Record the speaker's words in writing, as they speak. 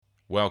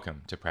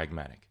Welcome to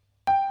Pragmatic.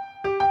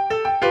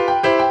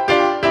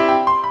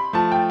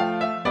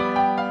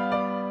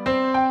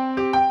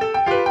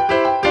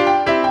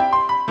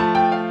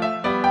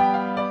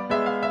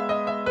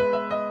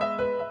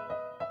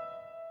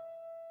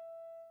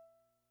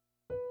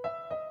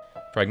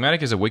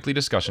 Pragmatic is a weekly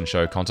discussion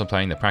show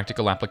contemplating the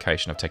practical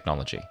application of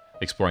technology.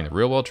 Exploring the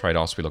real-world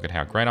trade-offs, we look at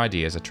how great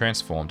ideas are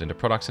transformed into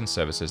products and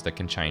services that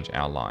can change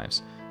our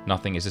lives.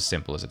 Nothing is as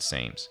simple as it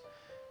seems.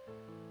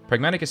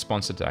 Pragmatic is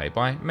sponsored today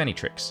by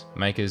Meaningless,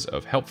 makers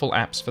of helpful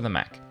apps for the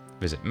Mac.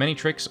 Visit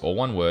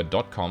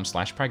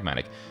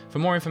manytricks.com/pragmatic for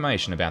more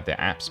information about their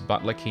apps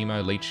Butler,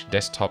 Chemo, Leech,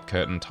 Desktop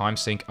Curtain,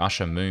 TimeSync,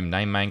 Usher, Moom,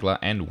 Name Mangler,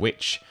 and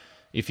Witch.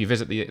 If you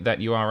visit that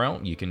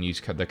URL, you can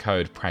use the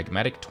code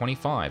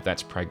Pragmatic25.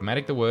 That's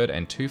Pragmatic the word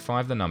and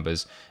 25 the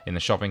numbers in the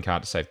shopping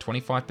cart to save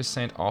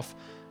 25% off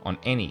on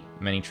any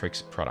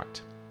Meaningless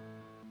product.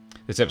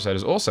 This episode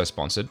is also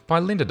sponsored by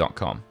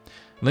lynda.com.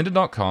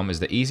 Lynda.com is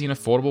the easy and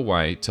affordable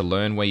way to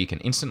learn, where you can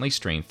instantly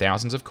stream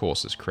thousands of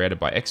courses created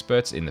by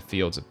experts in the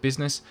fields of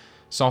business,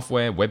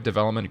 software, web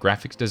development,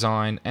 graphics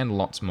design, and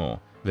lots more.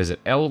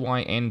 Visit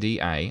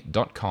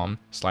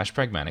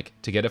lynda.com/pragmatic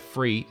to get a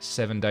free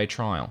 7-day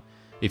trial.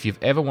 If you've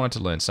ever wanted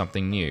to learn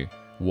something new,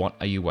 what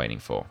are you waiting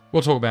for?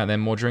 We'll talk about them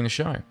more during the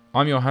show.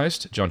 I'm your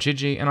host, John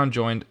Chidgey, and I'm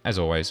joined, as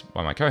always,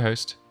 by my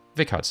co-host,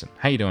 Vic Hudson.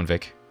 How you doing,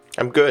 Vic?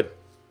 I'm good.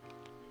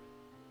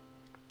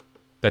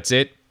 That's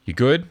it? You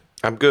good?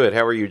 I'm good.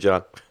 How are you,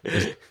 John?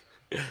 Is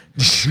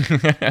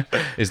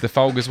the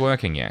Folgers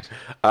working yet?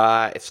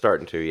 It's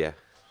starting to, yeah.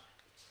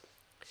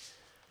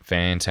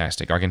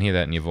 Fantastic. I can hear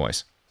that in your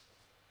voice.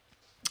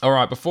 All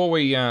right, before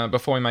we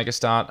make a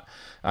start,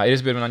 it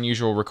is a bit of an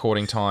unusual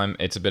recording time.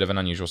 It's a bit of an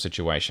unusual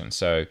situation.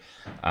 So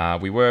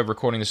we were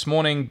recording this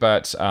morning,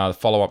 but the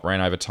follow-up ran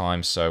over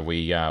time, so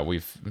we've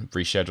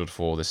rescheduled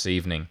for this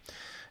evening.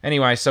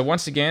 Anyway, so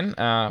once again,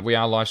 we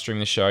are live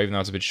streaming the show, even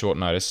though it's a bit short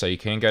notice, so you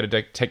can go to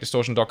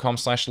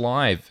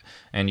techdistortion.com/live,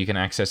 and you can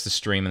access the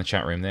stream in the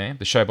chat room there.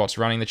 The showbot's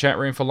running the chat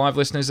room for live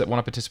listeners that want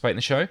to participate in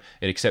the show.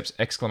 It accepts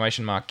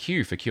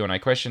 !Q for Q&A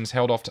questions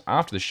held off to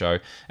after the show,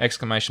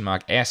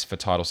 !S for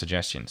title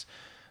suggestions.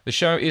 The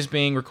show is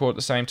being recorded at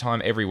the same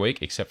time every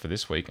week, except for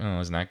this week.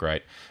 Oh, isn't that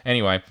great?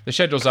 Anyway, the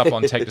schedule's up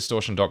on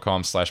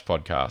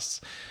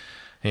techdistortion.com/podcasts.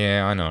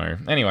 Yeah, I know.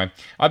 Anyway,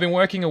 I've been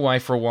working away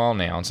for a while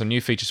now on some new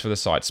features for the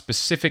site,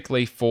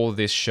 specifically for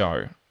this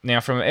show.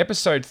 Now, from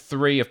episode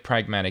 3 of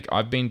Pragmatic,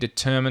 I've been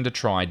determined to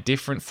try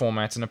different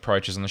formats and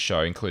approaches on the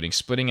show, including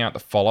splitting out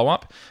the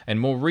follow-up, and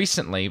more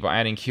recently by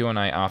adding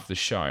Q&A after the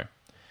show.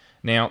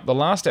 Now, the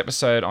last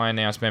episode I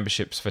announced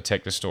memberships for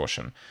Tech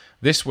Distortion.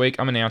 This week,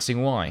 I'm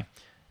announcing why.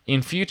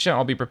 In future,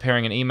 I'll be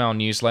preparing an email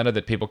newsletter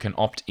that people can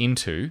opt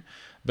into,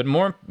 but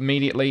more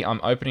immediately, I'm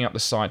opening up the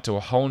site to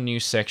a whole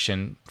new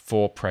section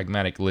for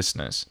Pragmatic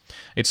listeners.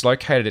 It's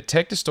located at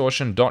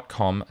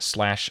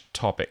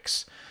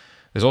techdistortion.com/topics.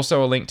 There's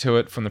also a link to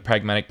it from the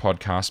Pragmatic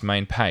podcast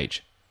main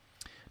page.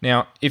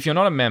 Now, if you're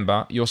not a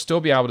member, you'll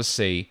still be able to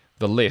see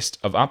the list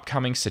of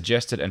upcoming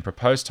suggested and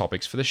proposed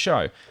topics for the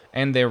show,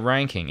 and their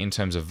ranking in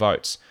terms of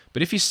votes.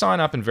 But if you sign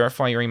up and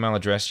verify your email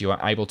address, you are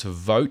able to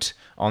vote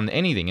on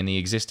anything in the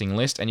existing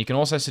list, and you can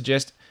also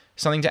suggest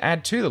something to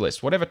add to the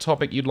list, whatever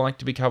topic you'd like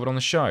to be covered on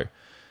the show.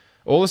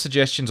 All the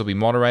suggestions will be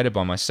moderated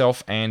by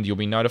myself, and you'll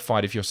be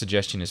notified if your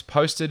suggestion is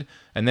posted,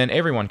 and then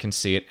everyone can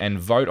see it and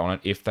vote on it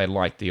if they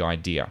like the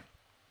idea.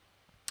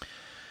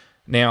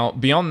 Now,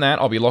 beyond that,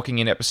 I'll be locking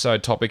in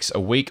episode topics a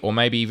week or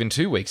maybe even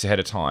 2 weeks ahead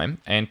of time,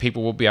 and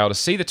people will be able to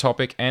see the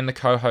topic and the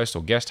co-host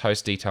or guest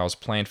host details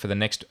planned for the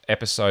next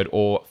episode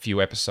or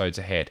few episodes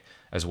ahead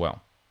as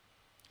well.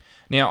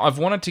 Now, I've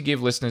wanted to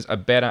give listeners a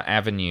better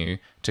avenue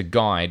to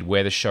guide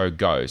where the show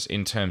goes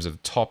in terms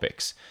of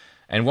topics.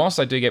 And whilst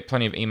I do get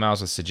plenty of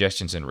emails with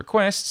suggestions and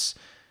requests,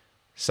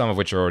 some of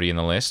which are already in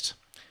the list,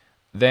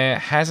 there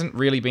hasn't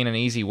really been an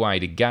easy way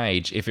to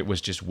gauge if it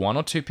was just 1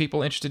 or 2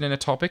 people interested in a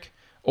topic,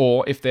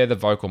 or if they're the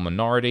vocal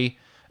minority,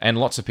 and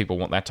lots of people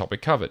want that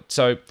topic covered.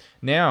 So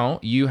now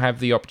you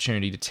have the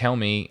opportunity to tell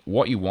me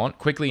what you want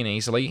quickly and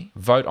easily,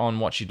 vote on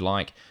what you'd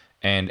like,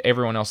 and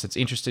everyone else that's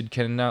interested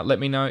can let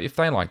me know if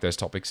they like those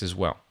topics as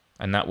well.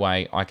 And that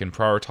way I can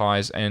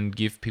prioritize and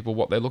give people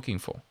what they're looking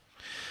for.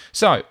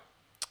 So,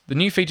 the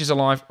new features are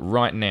live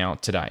right now,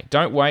 today.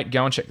 Don't wait,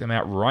 go and check them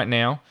out right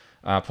now.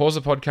 Pause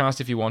the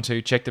podcast if you want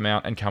to, check them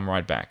out, and come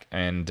right back.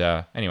 And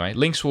anyway,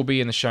 links will be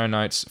in the show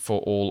notes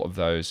for all of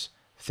those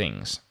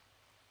things.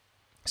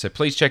 So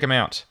please check them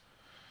out.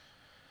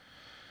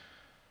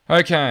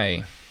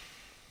 Okay.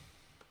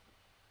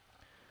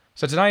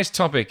 So today's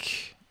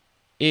topic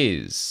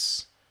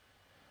is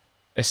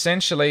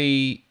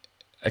essentially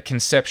a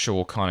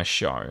conceptual kind of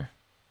show.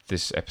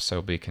 This episode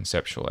will be a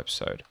conceptual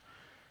episode.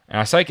 And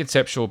I say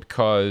conceptual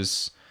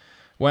because,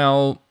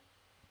 well,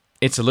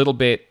 it's a little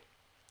bit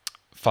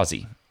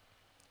fuzzy.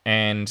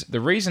 And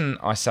the reason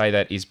I say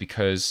that is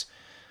because,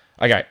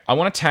 okay, I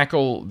want to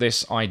tackle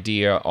this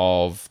idea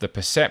of the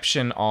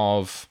perception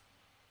of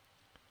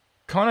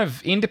kind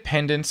of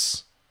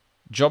independence,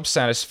 job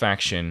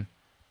satisfaction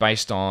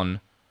based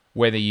on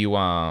whether you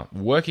are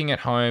working at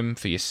home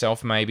for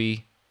yourself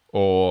maybe,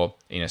 or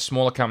in a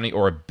smaller company,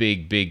 or a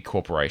big, big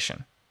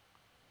corporation.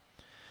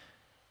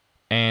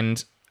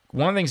 And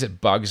one of the things that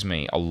bugs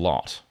me a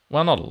lot,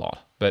 well, not a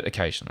lot, but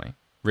occasionally,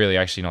 really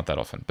actually not that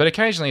often, but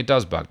occasionally it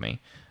does bug me,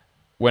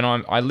 when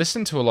I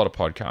listen to a lot of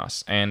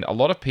podcasts, and a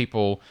lot of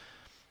people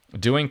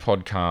doing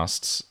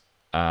podcasts,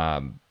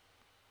 that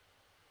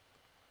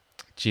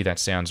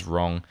sounds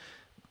wrong.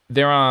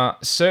 There are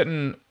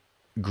certain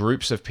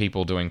groups of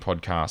people doing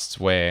podcasts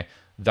where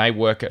they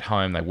work at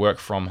home, they work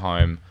from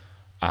home,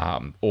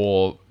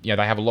 or they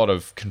have a lot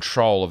of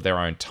control of their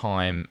own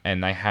time,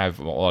 and they have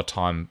a lot of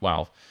time.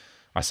 Well,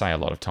 I say a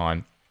lot of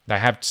time. They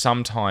have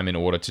some time in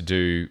order to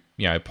do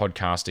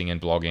podcasting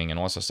and blogging and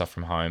all that sort of stuff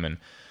from home, and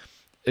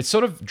it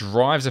sort of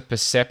drives a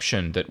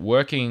perception that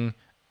working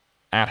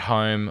at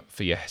home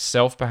for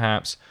yourself,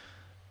 perhaps,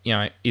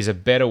 is a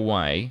better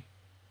way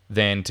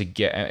than to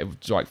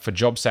get, like, for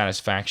job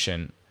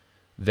satisfaction,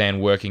 than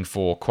working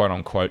for, quote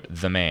unquote,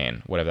 the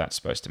man, whatever that's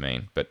supposed to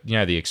mean. But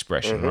the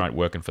expression, right?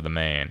 Working for the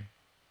man.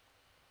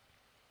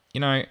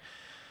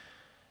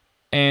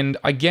 And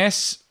I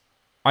guess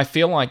I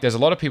feel like there's a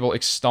lot of people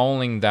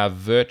extolling the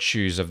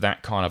virtues of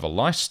that kind of a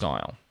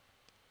lifestyle.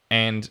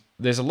 And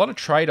there's a lot of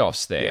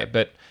trade-offs there,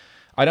 but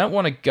I don't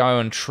want to go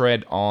and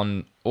tread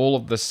on all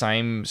of the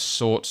same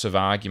sorts of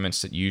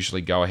arguments that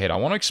usually go ahead. I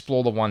want to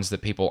explore the ones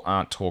that people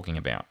aren't talking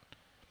about.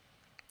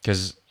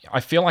 Because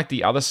I feel like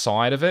the other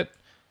side of it,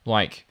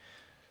 like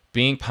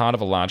being part of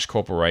a large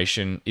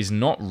corporation, is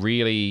not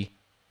really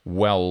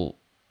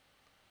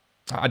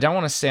I don't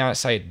want to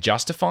say it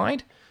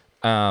justified.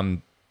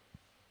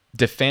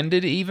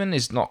 Defended even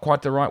is not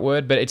quite the right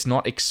word, but it's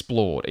not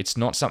explored. It's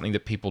not something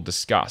that people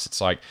discuss.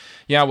 It's like,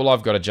 yeah, well,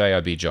 I've got a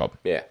job job.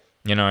 Yeah.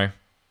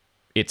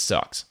 It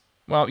sucks.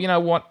 Well, you know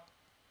what?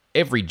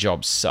 Every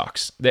job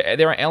sucks.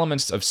 There are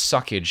elements of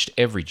suckage to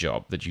every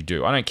job that you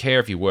do. I don't care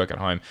if you work at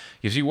home.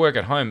 If you work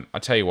at home, I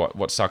tell you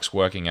what sucks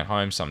working at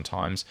home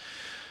sometimes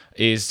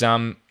is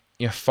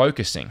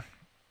focusing.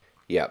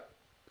 Yep.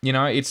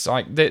 It's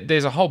like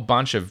there's a whole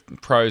bunch of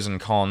pros and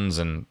cons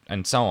and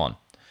so on.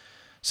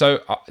 So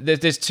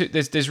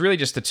there's really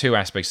just the two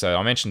aspects that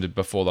I mentioned it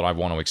before that I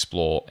want to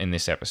explore in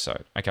this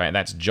episode. Okay, and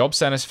that's job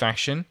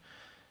satisfaction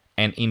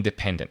and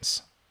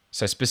independence.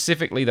 So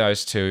specifically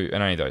those two,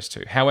 and only those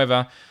two.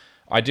 However,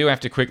 I do have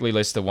to quickly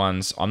list the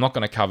ones I'm not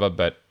going to cover,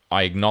 but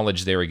I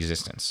acknowledge their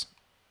existence.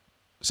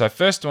 So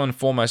first and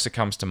foremost that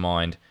comes to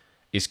mind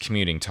is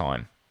commuting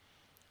time.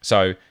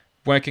 So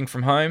working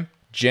from home,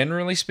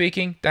 generally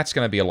speaking, that's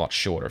going to be a lot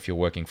shorter if you're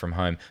working from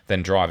home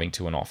than driving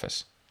to an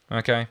office.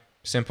 Okay?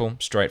 Simple,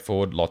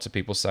 straightforward. Lots of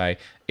people say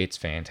it's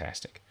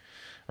fantastic.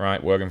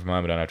 Right? Working from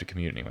home, I don't have to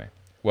commute anywhere.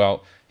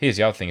 Well, here's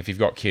the other thing. If you've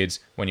got kids,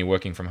 when you're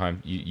working from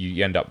home,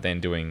 you end up then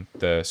doing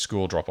the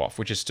school drop-off,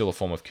 which is still a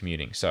form of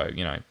commuting. So,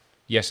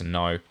 yes and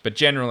no. But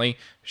generally,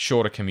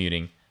 shorter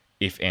commuting,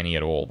 if any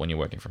at all, when you're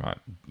working from home.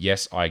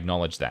 Yes, I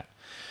acknowledge that.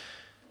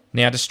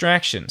 Now,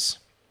 distractions.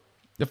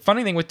 The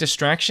funny thing with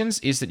distractions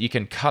is that you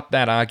can cut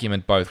that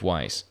argument both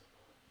ways.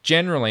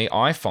 Generally,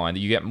 I find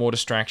that you get more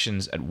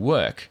distractions at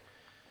work.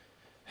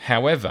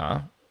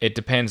 However, it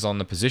depends on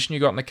the position you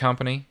got in the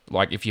company.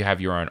 Like if you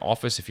have your own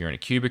office, if you're in a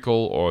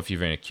cubicle, or if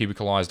you're in a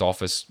cubicalized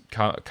office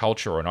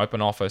culture or an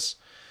open office,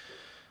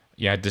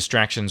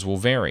 distractions will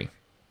vary.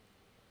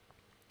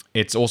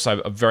 It's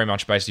also very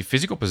much based on your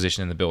physical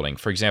position in the building.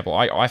 For example,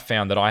 I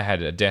found that I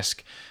had a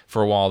desk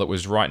for a while that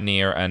was right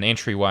near an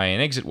entryway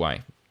and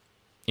exitway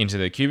into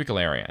the cubicle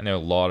area, and there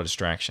were a lot of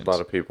distractions. A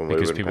lot of people moving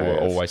because people were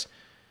always,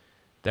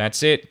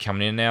 that's it,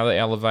 coming in and out of the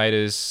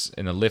elevators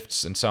and the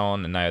lifts and so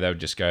on, and they would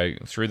just go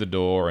through the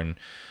door, and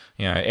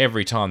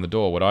every time the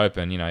door would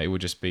open, it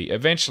would just be,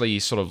 eventually you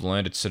sort of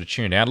learn to sort of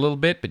tune it out a little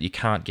bit, but you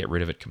can't get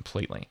rid of it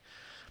completely.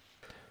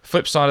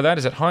 Flip side of that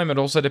is at home, it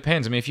also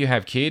depends. I mean, if you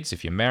have kids,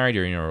 if you're married,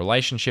 or in a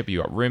relationship, or you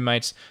got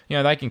roommates,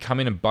 they can come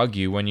in and bug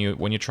you when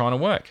you're trying to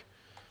work.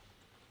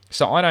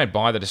 So I don't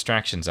buy the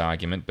distractions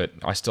argument, but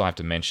I still have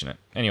to mention it.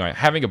 Anyway,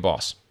 having a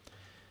boss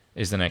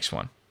is the next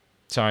one.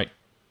 So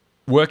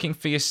working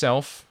for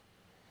yourself,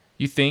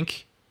 you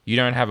think you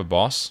don't have a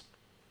boss,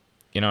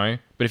 but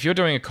if you're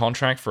doing a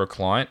contract for a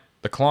client,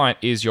 the client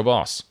is your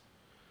boss.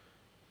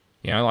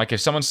 Like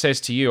if someone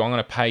says to you, I'm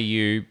going to pay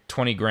you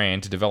 20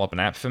 grand to develop an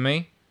app for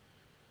me,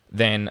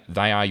 then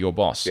they are your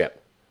boss. Yeah.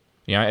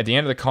 At the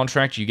end of the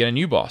contract, you get a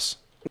new boss.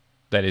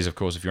 That is, of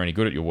course, if you're any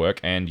good at your work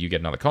and you get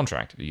another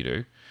contract, you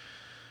do.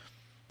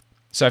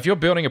 So if you're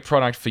building a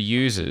product for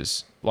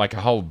users, like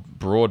a whole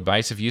broad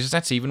base of users,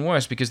 that's even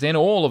worse, because then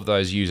all of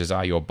those users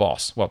are your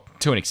boss. Well,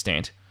 to an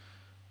extent,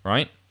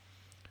 right?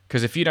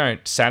 Because if you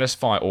don't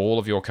satisfy all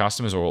of your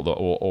customers or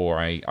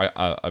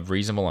a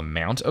reasonable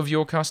amount of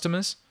your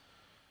customers,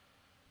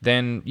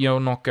 then you're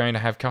not going to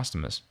have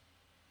customers.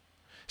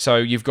 So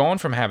you've gone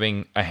from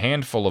having a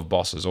handful of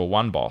bosses or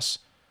one boss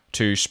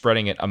to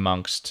spreading it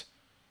amongst,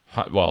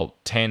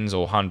 tens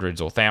or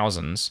hundreds or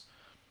thousands,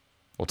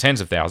 or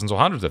tens of thousands or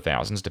hundreds of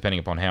thousands, depending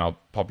upon how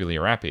popular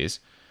your app is,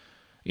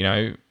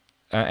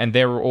 and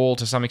they're all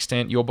to some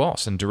extent your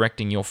boss and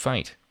directing your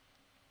fate.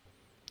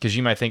 Because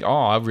you may think,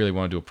 oh, I really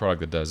want to do a product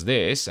that does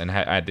this and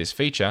add this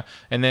feature.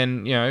 And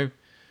then,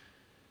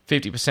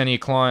 50% of your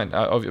client,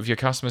 of your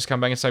customers come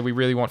back and say, we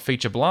really want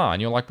feature blah.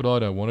 And you're like, but I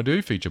don't want to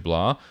do feature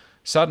blah.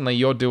 Suddenly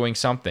you're doing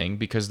something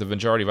because the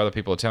majority of other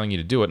people are telling you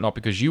to do it, not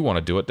because you want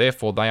to do it.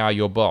 Therefore, they are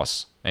your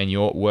boss and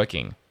you're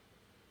working.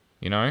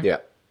 Yeah.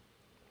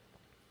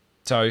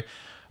 So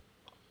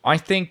I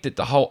think that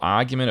the whole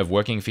argument of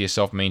working for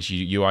yourself means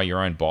you are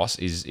your own boss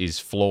is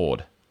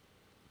flawed.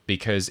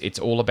 Because it's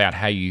all about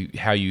how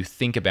you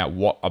think about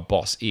what a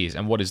boss is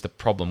and what is the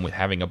problem with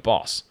having a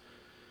boss.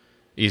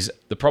 Is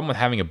the problem with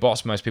having a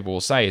boss, most people will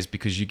say, is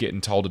because you're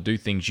getting told to do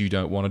things you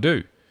don't want to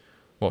do.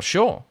 Well,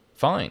 sure,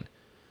 fine.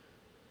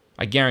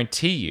 I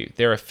guarantee you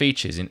there are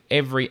features in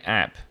every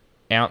app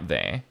out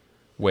there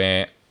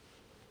where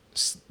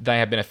they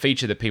have been a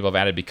feature that people have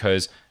added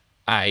because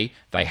A,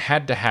 they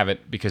had to have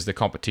it because the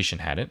competition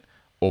had it,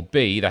 or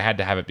B, they had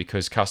to have it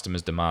because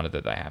customers demanded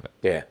that they have it.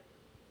 Yeah.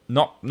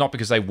 Not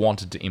because they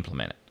wanted to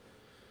implement it.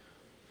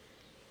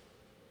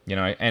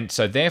 And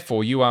so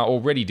therefore you are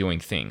already doing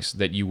things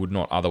that you would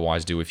not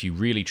otherwise do if you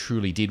really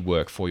truly did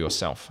work for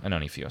yourself and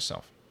only for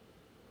yourself.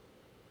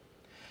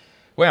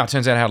 Well, it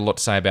turns out I had a lot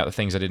to say about the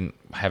things I didn't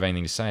have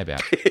anything to say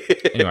about.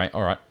 Anyway,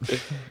 all right.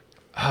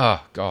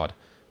 Oh, God.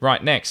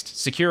 Right, next,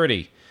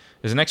 security.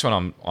 There's the next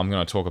one I'm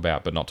going to talk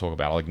about, but not talk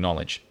about. I'll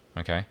acknowledge,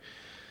 okay?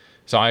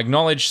 So I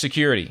acknowledge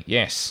security,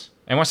 yes.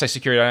 And when I say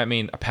security, I don't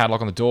mean a padlock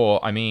on the door.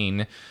 I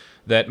mean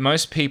that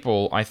most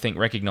people, I think,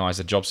 recognize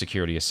that job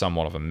security is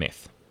somewhat of a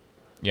myth.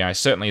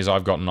 Certainly as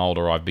I've gotten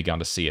older, I've begun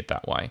to see it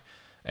that way.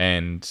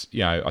 And,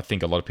 I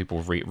think a lot of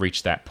people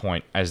reach that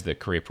point as their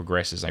career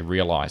progresses. They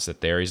realize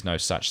that there is no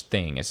such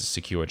thing as a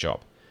secure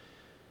job.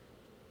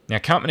 Now,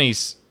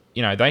 companies,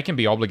 they can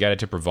be obligated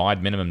to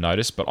provide minimum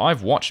notice, but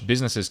I've watched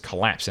businesses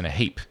collapse in a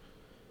heap.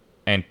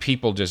 And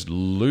people just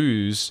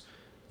lose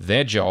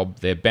their job,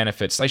 their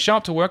benefits. They show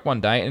up to work one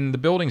day and the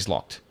building's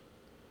locked.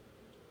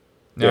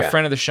 Now, a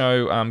friend of the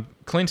show,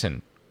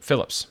 Clinton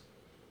Phillips,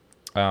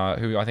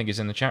 who I think is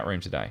in the chat room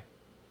today.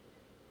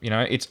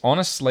 It's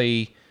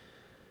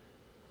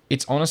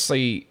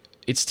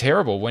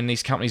terrible when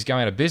these companies go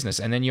out of business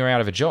and then you're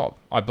out of a job.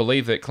 I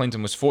believe that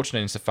Clinton was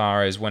fortunate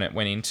insofar as when it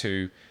went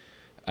into,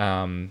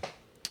 I think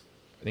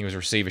it was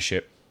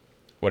receivership,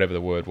 whatever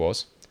the word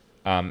was,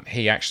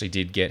 he actually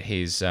did get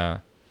his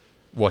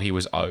what he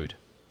was owed,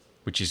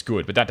 which is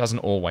good. But that doesn't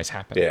always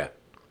happen. Yeah.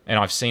 And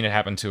I've seen it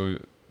happen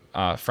to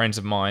friends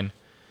of mine.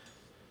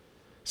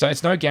 So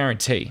it's no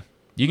guarantee.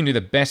 You can do the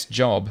best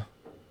job.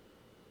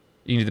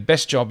 You can do the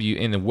best job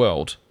in the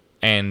world,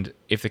 and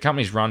if the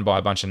company's run by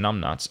a bunch of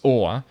numbnuts,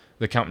 or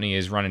the company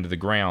is run into the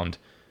ground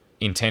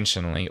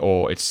intentionally,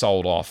 or it's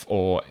sold off,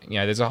 or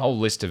there's a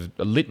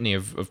litany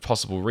of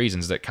possible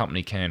reasons that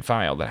company can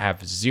fail that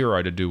have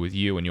zero to do with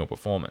you and your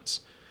performance.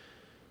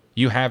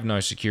 You have no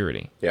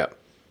security. Yeah.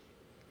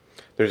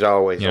 There's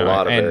always a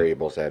lot of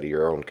variables out of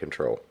your own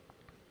control.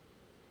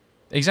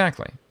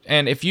 Exactly.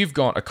 And if you've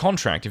got a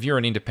contract, if you're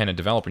an independent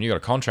developer and you've got a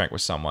contract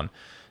with someone,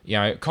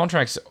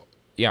 contracts,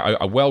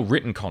 a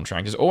well-written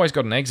contract has always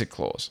got an exit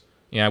clause.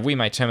 We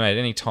may terminate at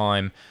any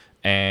time,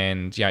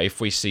 and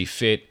if we see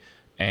fit,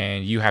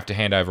 and you have to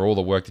hand over all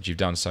the work that you've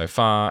done so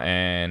far,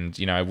 and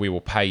we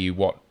will pay you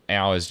what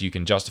hours you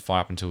can justify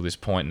up until this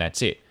point, and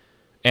that's it.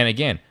 And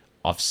again,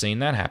 I've seen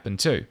that happen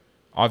too.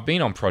 I've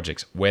been on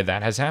projects where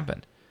that has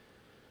happened.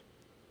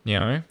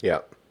 Yeah.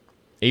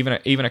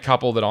 Even a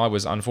couple that I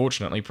was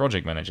unfortunately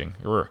project managing.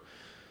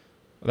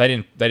 They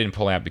didn't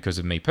pull out because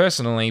of me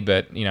personally,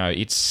 but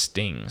it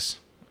stings.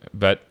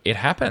 But it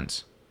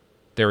happens.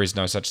 There is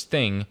no such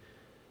thing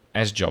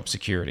as job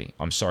security.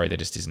 I'm sorry, there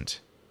just isn't.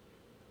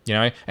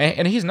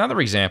 And here's another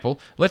example.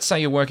 Let's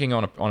say you're working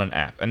on an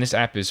app, and this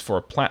app is for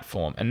a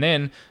platform, and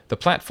then the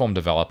platform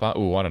developer,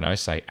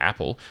 say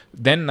Apple,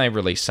 then they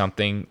release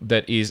something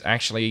that is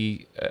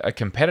actually a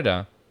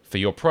competitor for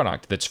your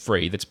product that's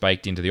free, that's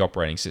baked into the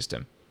operating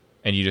system.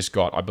 And you just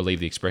got, I believe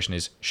the expression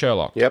is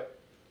Sherlock. Yep.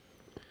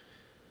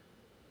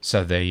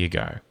 So there you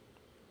go.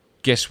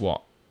 Guess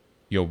what?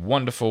 Your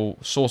wonderful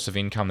source of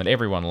income that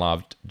everyone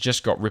loved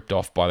just got ripped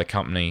off by the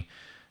company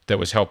that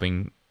was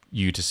helping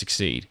you to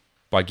succeed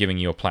by giving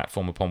you a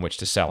platform upon which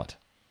to sell it.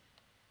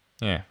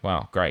 Yeah,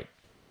 wow, great.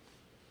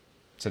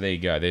 So there you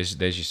go. There's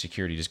your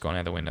security just gone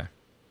out the window.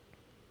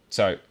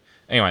 So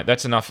anyway,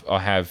 that's enough I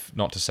have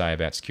not to say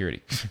about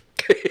security.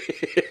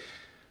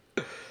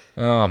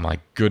 Oh my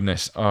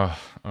goodness. Oh,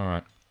 all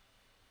right.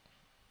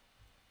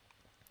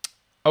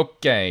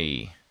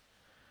 Okay.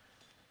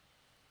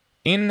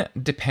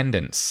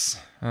 Independence.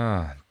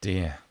 Oh,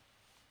 dear.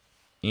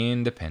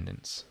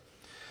 Independence.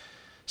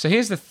 So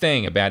here's the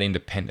thing about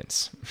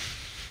independence.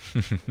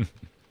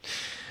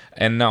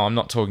 And no, I'm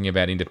not talking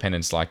about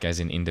independence like as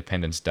in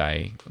Independence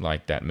Day,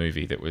 like that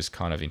movie that was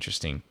kind of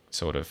interesting,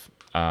 sort of.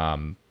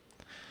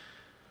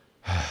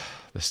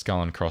 The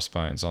skull and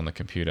crossbones on the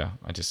computer.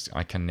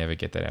 I can never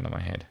get that out of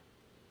my head.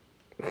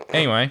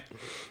 Anyway,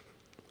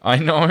 I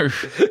know.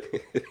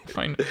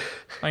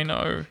 I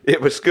know.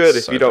 It was good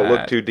if so you don't bad.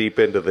 look too deep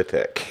into the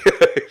tech.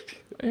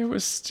 It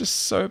was just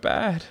so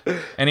bad.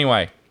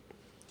 Anyway,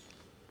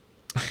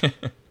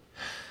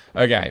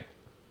 Okay.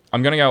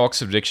 I'm going to go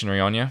Oxford Dictionary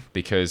on you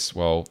because,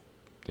 well,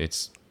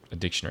 it's a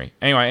dictionary.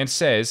 Anyway, it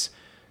says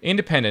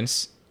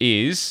independence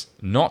is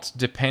not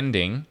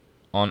depending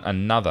on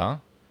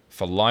another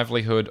for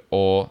livelihood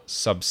or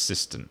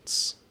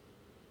subsistence.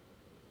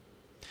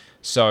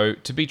 So,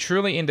 to be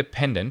truly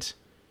independent,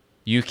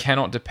 you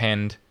cannot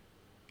depend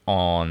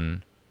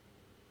on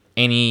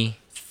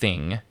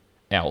anything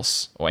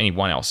else, or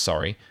anyone else,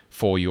 sorry,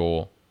 for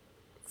your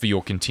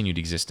continued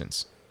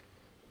existence.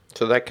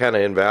 So that kind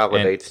of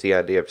invalidates the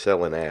idea of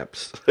selling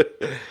apps.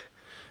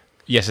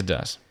 Yes, it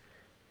does.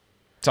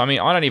 So, I mean,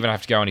 I don't even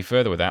have to go any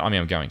further with that. I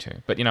mean, I'm going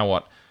to. But you know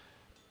what?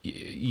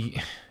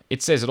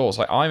 It says it all. It's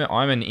like,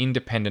 I'm an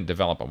independent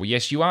developer. Well,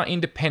 yes, you are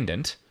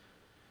independent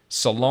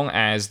so long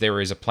as there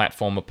is a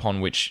platform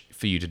upon which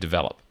for you to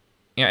develop.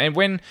 You know,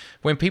 and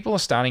when people are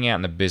starting out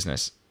in the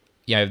business,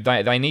 you know,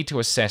 they need to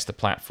assess the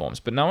platforms,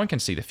 but no one can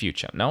see the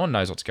future. No one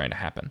knows what's going to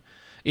happen.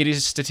 It is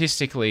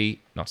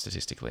not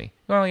statistically,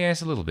 well,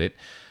 yes, a little bit.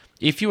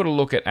 If you were to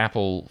look at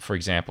Apple, for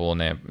example,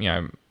 and their, you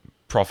know,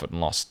 profit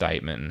and loss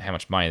statement and how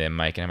much money they're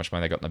making, how much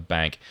money they got in the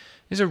bank,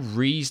 there's a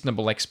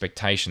reasonable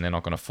expectation they're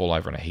not going to fall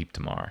over in a heap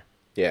tomorrow.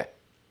 Yeah.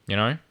 You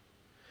know?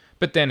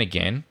 But then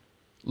again,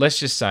 let's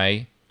just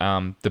say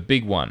the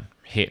big one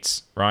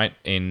hits, right,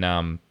 in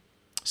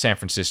San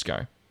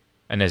Francisco,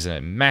 and there's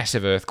a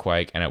massive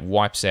earthquake and it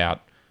wipes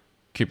out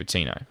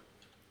Cupertino.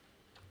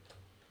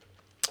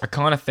 I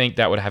kind of think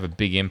that would have a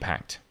big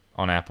impact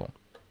on Apple.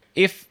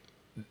 If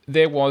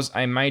there was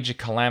a major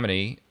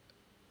calamity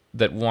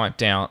that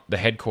wiped out the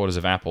headquarters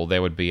of Apple,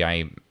 there would be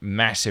a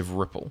massive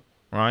ripple,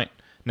 right?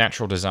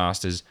 Natural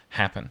disasters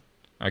happen,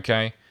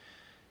 okay?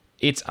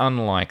 It's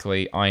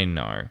unlikely, I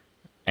know,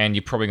 and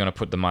you're probably going to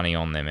put the money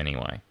on them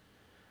anyway.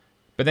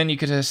 But then you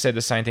could have said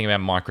the same thing about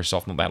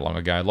Microsoft not that long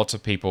ago. Lots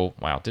of people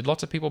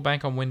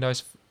bank on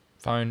Windows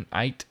Phone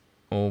 8?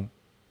 Or,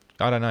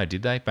 I don't know,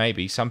 did they?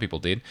 Maybe, some people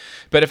did.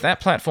 But if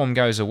that platform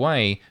goes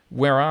away,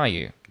 where are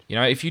you? You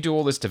know, if you do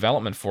all this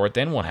development for it,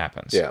 then what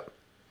happens? Yeah.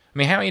 I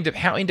mean,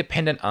 how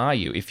independent are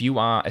you if you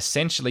are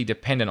essentially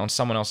dependent on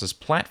someone else's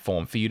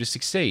platform for you to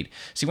succeed?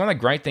 See, one of the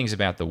great things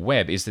about the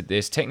web is that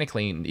there's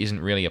technically isn't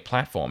really a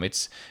platform.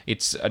 It's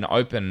an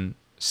open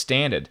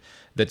standard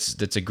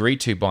that's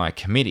agreed to by a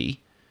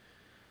committee.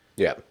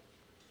 Yeah.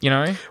 You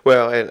know?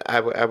 Well, and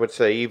I would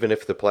say even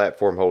if the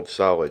platform holds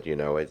solid, you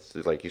know, it's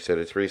like you said,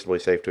 it's reasonably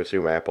safe to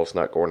assume Apple's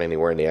not going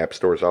anywhere and the App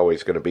Store is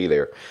always going to be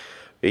there.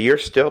 You're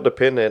still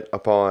dependent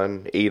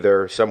upon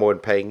either someone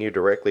paying you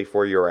directly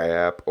for your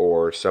app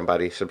or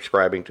somebody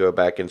subscribing to a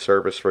back-end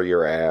service for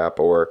your app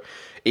or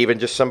even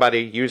just somebody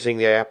using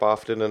the app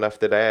often enough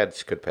that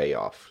ads could pay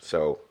off.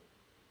 So,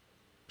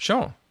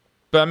 sure.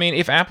 But I mean,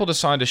 if Apple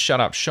decided to shut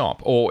up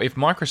shop, or if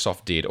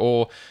Microsoft did,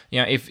 or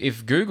you know,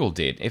 if Google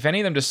did, if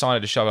any of them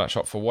decided to shut up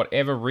shop for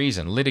whatever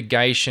reason,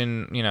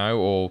 litigation, you know,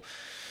 or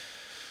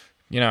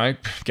you know,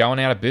 going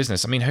out of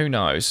business. I mean, who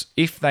knows?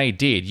 If they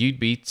did, you'd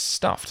be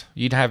stuffed.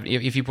 You'd have,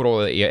 if you put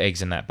all your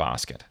eggs in that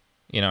basket,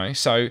 you know?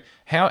 So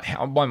how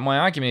my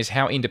argument is,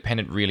 how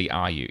independent really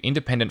are you?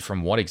 Independent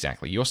from what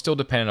exactly? You're still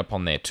dependent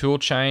upon their tool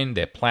chain,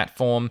 their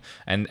platform,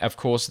 and of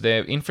course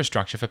their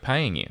infrastructure for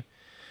paying you.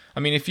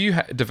 I mean, if you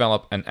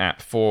develop an app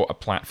for a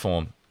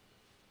platform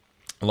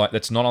like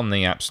that's not on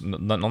the App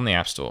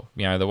Store,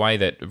 you know, the way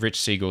that Rich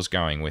Siegel's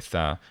going with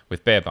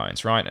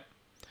Barebones, right?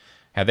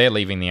 How they're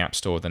leaving the App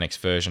Store with the next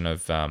version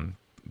of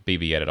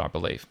BB Edit, I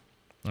believe.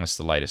 That's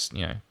the latest,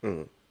 you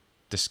know,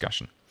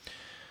 discussion.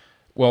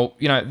 Well,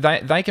 you know,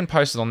 they can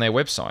post it on their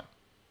website,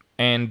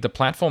 and the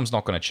platform's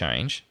not going to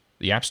change.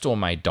 The App Store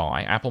may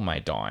die, Apple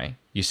may die,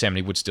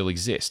 Yosemite would still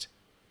exist.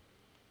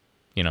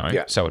 You know,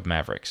 yeah. So would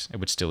Mavericks. It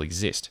would still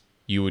exist.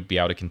 You would be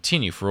able to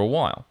continue for a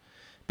while.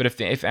 But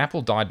if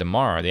Apple died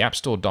tomorrow, the App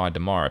Store died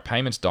tomorrow,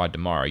 payments died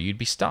tomorrow, you'd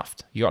be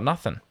stuffed. You got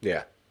nothing.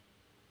 Yeah.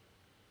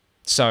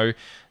 So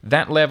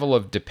that level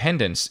of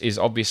dependence is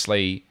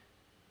obviously,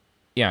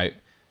 you know,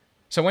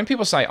 so when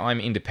people say I'm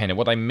independent,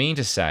 what they mean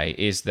to say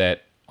is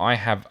that I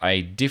have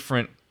a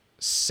different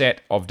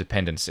set of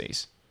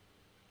dependencies.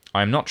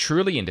 I am not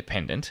truly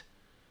independent.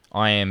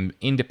 I am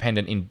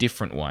independent in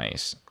different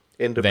ways.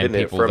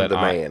 Independent from the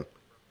man.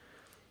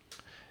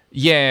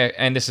 Yeah,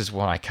 and this is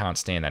what I can't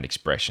stand, that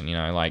expression, you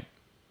know, like,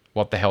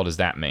 what the hell does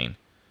that mean?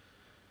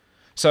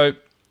 So,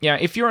 yeah,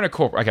 if you're in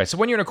a okay, so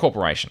when you're in a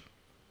corporation,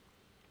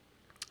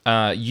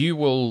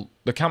 the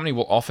company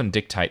will often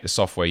dictate the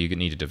software you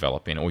need to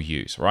develop in or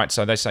use, right?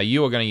 So they say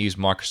you are going to use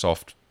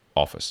Microsoft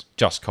Office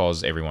just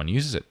because everyone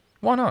uses it.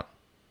 Why not?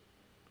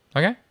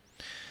 Okay?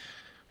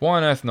 Why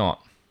on earth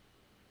not?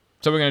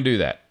 So we're going to do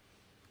that.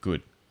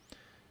 Good.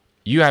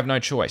 You have no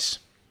choice.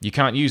 You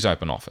can't use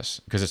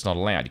OpenOffice because it's not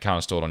allowed. You can't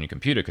install it on your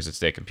computer because it's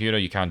their computer.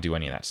 You can't do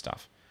any of that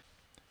stuff.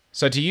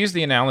 So to use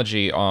the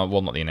analogy,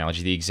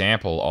 the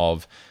example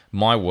of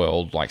my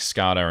world, like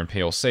SCADA and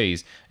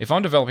PLCs, if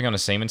I'm developing on a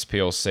Siemens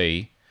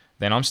PLC,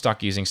 then I'm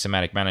stuck using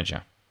Semantic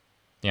Manager.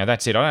 You know,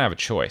 that's it. I don't have a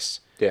choice.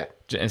 Yeah.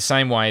 In the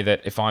same way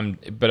that if I'm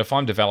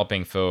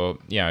developing for,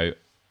 you know,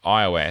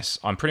 iOS,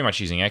 I'm pretty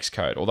much using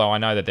Xcode, although I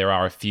know that there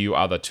are a few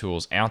other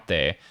tools out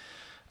there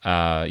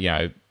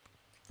they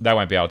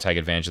won't be able to take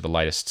advantage of the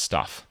latest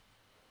stuff.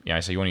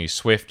 So you want to use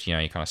Swift, you're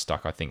kind of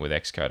stuck, I think, with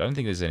Xcode. I don't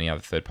think there's any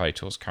other third-party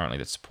tools currently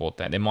that support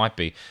that. There might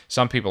be.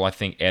 Some people, I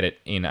think, edit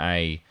in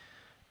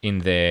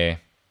their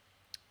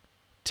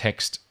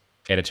text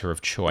editor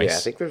of choice. Yeah, I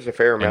think there's a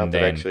fair amount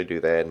that actually do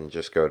that and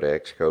just go to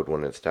Xcode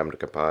when it's time to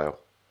compile.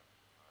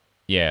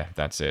 Yeah,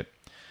 that's it.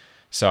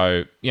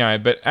 So,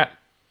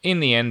 in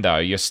the end, though,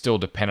 you're still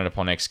dependent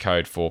upon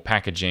Xcode for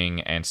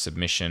packaging and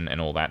submission and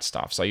all that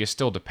stuff. So you're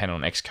still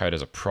dependent on Xcode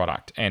as a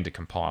product and to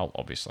compile,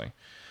 obviously.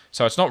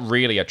 So it's not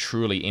really a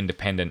truly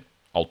independent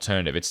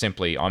alternative. It's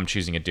simply I'm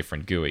choosing a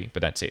different GUI,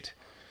 but that's it.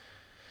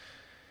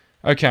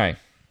 Okay.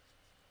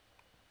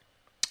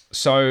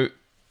 So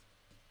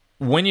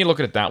when you look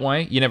at it that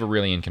way, you're never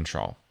really in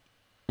control,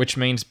 which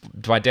means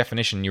by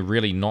definition, you're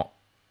really not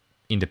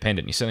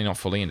independent. You're certainly not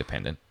fully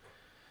independent.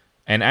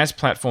 And as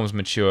platforms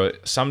mature,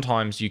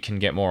 sometimes you can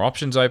get more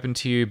options open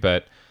to you,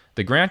 but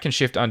the ground can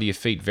shift under your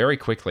feet very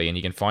quickly and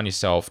you can find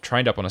yourself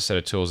trained up on a set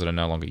of tools that are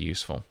no longer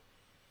useful.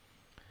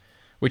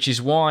 Which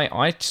is why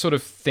I sort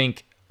of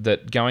think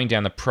that going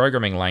down the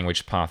programming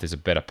language path is a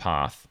better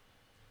path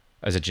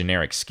as a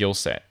generic skill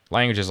set.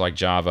 Languages like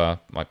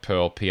Java, like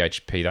Perl,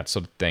 PHP, that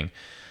sort of thing,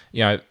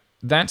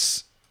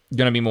 that's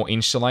going to be more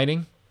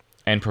insulating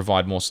and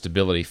provide more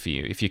stability for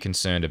you if you're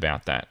concerned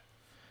about that.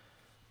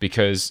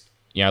 Because,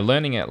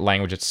 learning a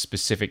language that's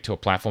specific to a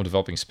platform,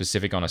 developing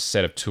specific on a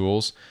set of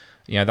tools,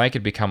 they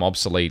could become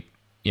obsolete,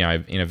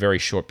 in a very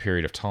short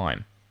period of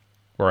time.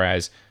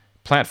 Whereas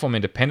platform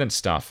independent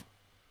stuff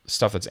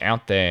that's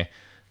out there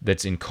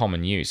that's in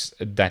common use,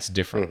 that's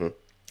different. Mm-hmm.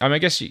 I mean, I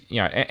guess,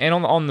 and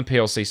on the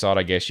PLC side,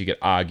 I guess you could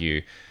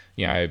argue,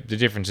 the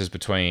differences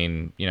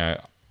between,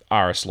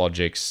 RS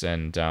Logics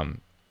and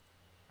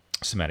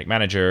Semantic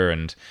Manager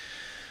and,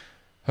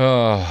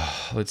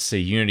 let's see,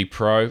 Unity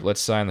Pro,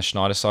 let's say, on the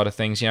Schneider side of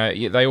things.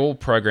 They all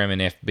program in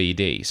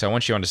FBD. So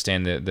once you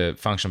understand the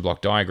function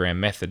block diagram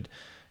method,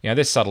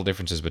 there's subtle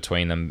differences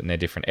between them and they're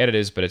different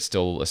editors, but it's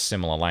still a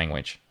similar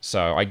language.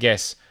 So I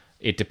guess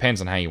it depends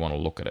on how you want to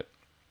look at it.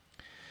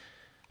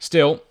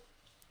 Still,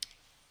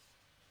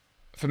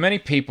 for many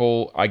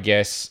people, I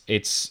guess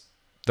it's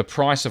the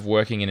price of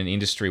working in an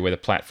industry where the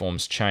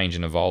platforms change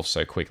and evolve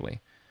so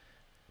quickly.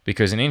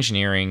 Because in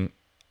engineering,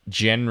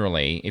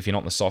 generally, if you're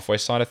not on the software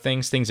side of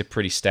things are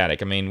pretty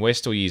static. I mean, we're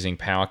still using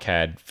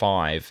PowerCAD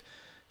 5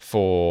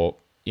 for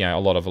a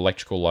lot of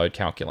electrical load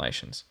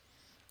calculations.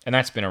 And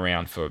that's been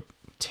around for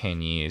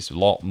 10 years, a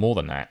lot more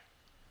than that.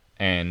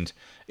 And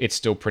it's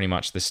still pretty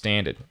much the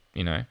standard,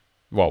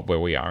 Well, where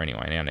we are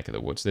anyway, in our neck of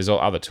the woods. There's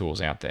other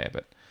tools out there,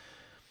 but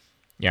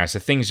so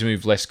things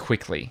move less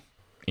quickly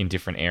in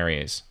different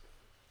areas.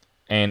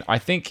 And I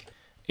think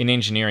in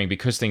engineering,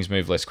 because things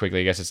move less quickly,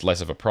 I guess it's less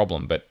of a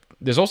problem. But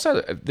there's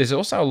also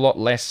a lot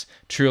less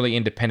truly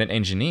independent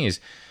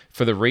engineers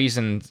for the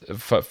reasons,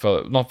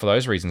 for not for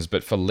those reasons,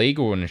 but for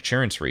legal and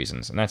insurance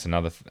reasons. And that's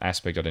another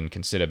aspect I didn't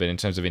consider. But in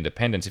terms of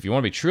independence, if you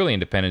want to be truly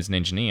independent as an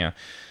engineer,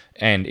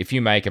 and if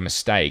you make a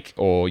mistake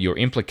or you're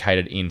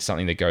implicated in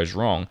something that goes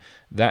wrong,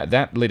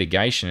 that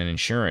litigation and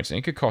insurance, and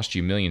it could cost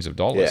you millions of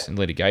dollars in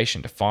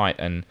litigation to fight,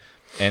 and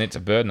it's a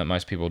burden that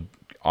most people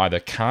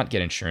either can't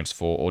get insurance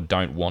for or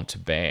don't want to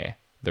bear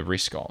the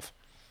risk of.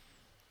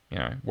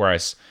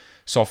 Whereas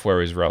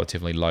software is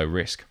relatively low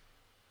risk,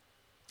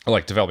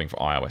 like developing for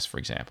iOS, for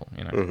example.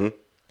 Mm-hmm.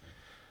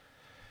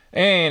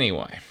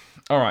 Anyway,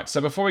 all right. So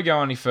before we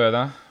go any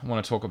further, I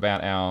want to talk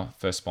about our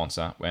first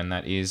sponsor, and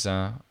that is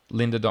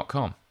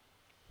lynda.com.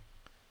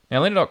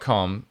 Now,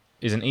 lynda.com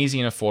is an easy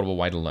and affordable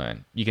way to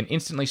learn. You can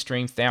instantly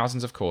stream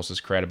thousands of courses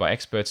created by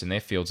experts in their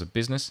fields of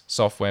business,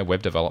 software,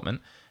 web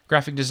development,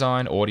 graphic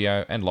design,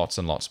 audio, and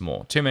lots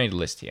more. Too many to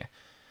list here.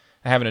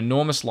 They have an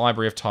enormous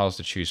library of titles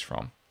to choose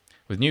from,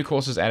 with new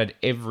courses added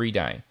every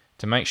day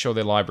to make sure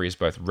their library is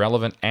both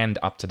relevant and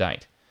up to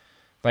date.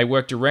 They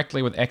work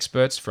directly with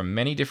experts from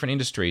many different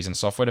industries and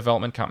software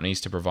development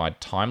companies to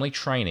provide timely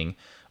training,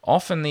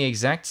 often the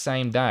exact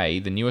same day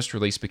the newest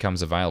release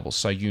becomes available,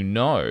 so you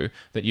know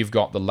that you've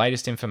got the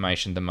latest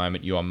information the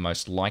moment you are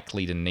most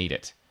likely to need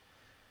it.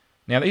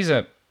 Now, these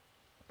are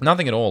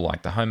nothing at all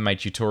like the homemade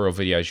tutorial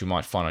videos you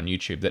might find on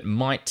YouTube that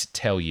might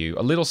tell you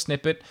a little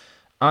snippet,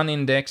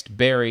 unindexed,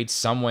 buried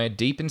somewhere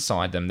deep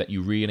inside them that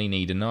you really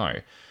need to know.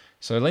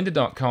 So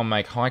lynda.com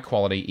make high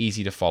quality,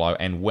 easy to follow,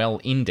 and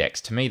well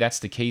indexed. To me, that's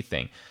the key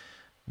thing.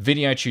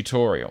 Video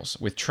tutorials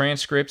with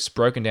transcripts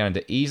broken down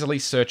into easily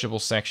searchable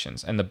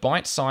sections, and the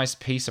bite-sized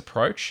piece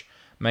approach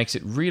makes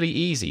it really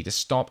easy to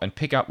stop and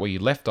pick up where you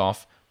left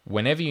off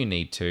whenever you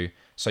need to,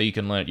 so you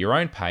can learn at your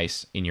own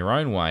pace, in your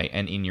own way,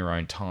 and in your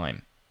own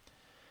time.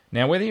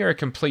 Now, whether you're a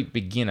complete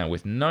beginner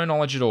with no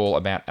knowledge at all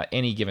about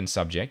any given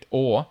subject,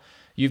 or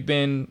you've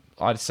been,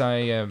 I'd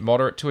say, a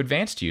moderate to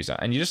advanced user,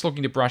 and you're just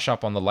looking to brush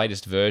up on the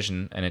latest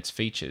version and its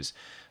features,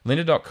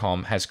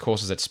 lynda.com has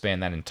courses that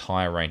span that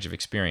entire range of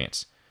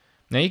experience.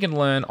 Now, you can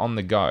learn on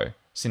the go.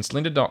 Since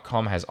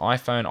lynda.com has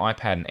iPhone,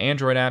 iPad, and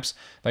Android apps,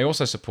 they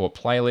also support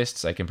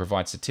playlists. They can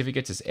provide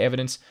certificates as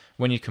evidence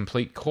when you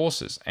complete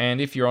courses. And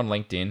if you're on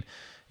LinkedIn,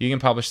 you can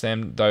publish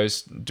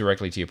those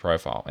directly to your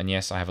profile. And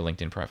yes, I have a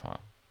LinkedIn profile.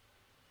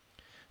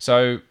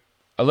 So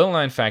a little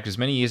known fact is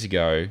many years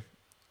ago,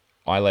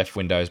 I left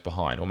Windows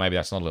behind. Or maybe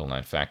that's not a little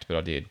known fact, but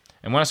I did.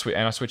 And when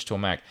I switched to a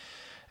Mac,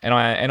 and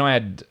I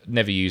had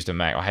never used a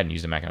Mac. I hadn't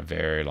used a Mac in a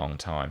very long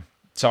time.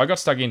 So I got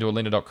stuck into a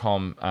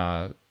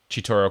lynda.com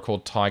tutorial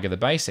called Tiger the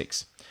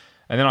Basics.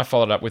 And then I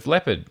followed up with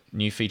Leopard,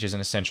 new features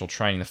and essential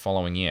training the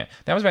following year.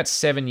 That was about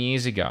 7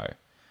 years ago.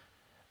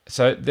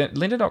 So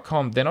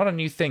lynda.com, they're not a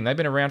new thing. They've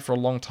been around for a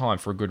long time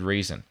for a good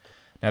reason.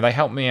 Now, they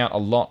helped me out a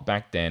lot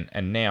back then,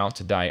 and now,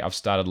 today, I've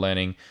started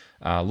learning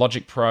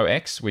Logic Pro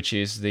X, which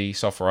is the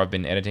software I've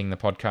been editing the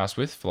podcast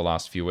with for the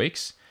last few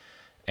weeks,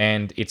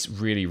 and it's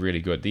really,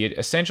 really good. The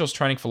Essentials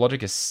training for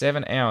Logic is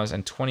 7 hours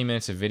and 20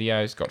 minutes of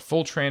videos, got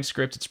full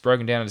transcript, it's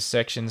broken down into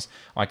sections.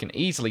 I can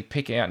easily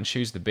pick out and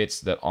choose the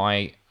bits that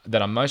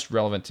are most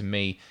relevant to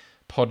me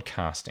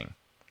podcasting,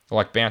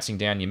 like bouncing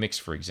down your mix,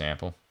 for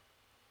example.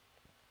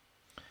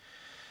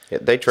 Yeah,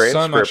 they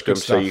transcript them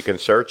so you can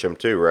search them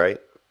too, right?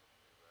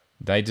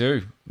 They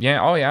do. Yeah,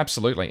 oh yeah,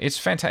 absolutely. It's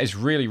fantastic. It's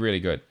really, really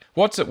good.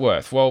 What's it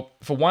worth? Well,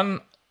 for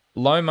one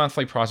low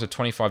monthly price of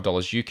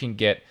 $25, you can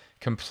get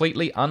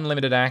completely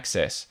unlimited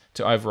access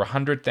to over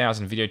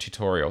 100,000 video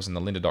tutorials in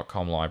the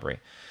lynda.com library.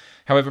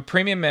 However,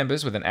 premium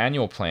members with an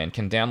annual plan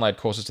can download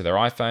courses to their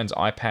iPhones,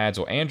 iPads,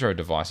 or Android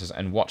devices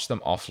and watch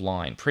them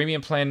offline.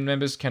 Premium plan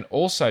members can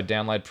also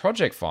download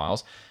project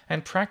files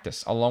and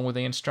practice along with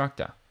the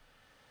instructor.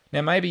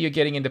 Now, maybe you're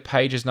getting into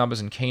Pages, Numbers,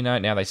 and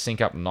Keynote. Now they sync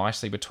up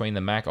nicely between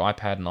the Mac,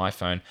 iPad, and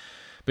iPhone.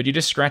 But you're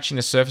just scratching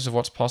the surface of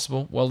what's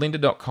possible? Well,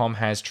 lynda.com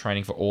has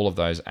training for all of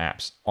those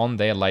apps on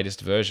their latest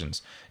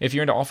versions. If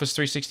you're into Office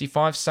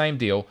 365, same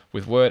deal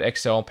with Word,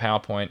 Excel,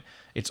 PowerPoint.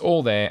 It's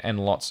all there and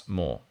lots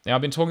more. Now,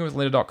 I've been talking with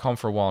lynda.com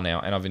for a while now,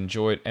 and I've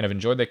enjoyed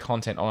their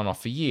content on and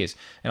off for years.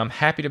 And I'm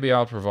happy to be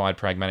able to provide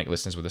Pragmatic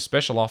listeners with a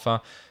special offer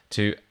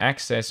to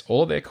access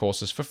all of their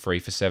courses for free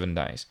for 7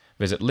 days.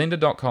 Visit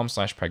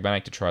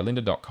lynda.com/pragmatic to try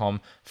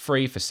lynda.com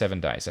free for 7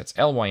 days. That's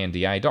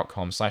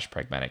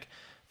lynda.com/pragmatic.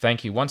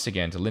 Thank you once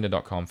again to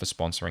lynda.com for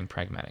sponsoring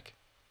Pragmatic.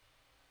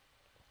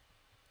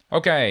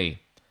 Okay,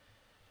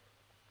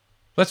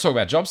 let's talk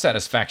about job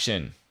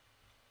satisfaction.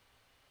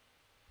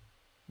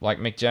 Like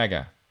Mick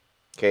Jagger.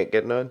 Can't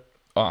get none?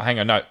 Oh, hang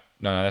on, no,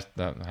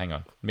 hang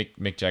on.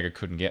 Mick Jagger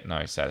couldn't get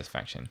no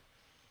satisfaction.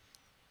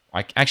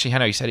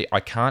 He said I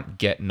can't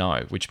get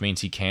no, which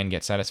means he can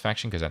get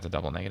satisfaction because that's a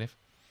double negative.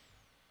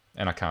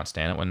 And I can't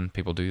stand it when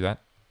people do that.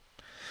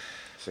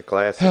 It's a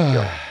classic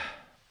job.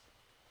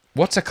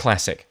 What's a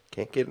classic?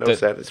 Can't get no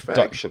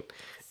satisfaction.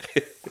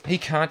 He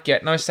can't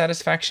get no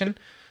satisfaction?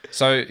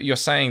 So you're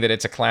saying that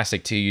it's a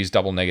classic to use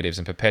double negatives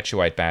and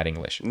perpetuate bad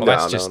English? Well,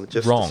 that's just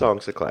wrong. The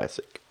song's a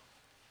classic.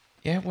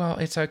 Yeah, well,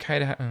 it's okay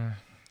to have...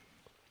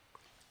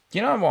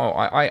 You know what?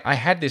 I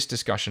had this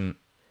discussion...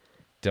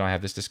 Did I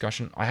have this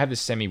discussion? I have this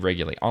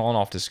semi-regularly,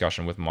 on-off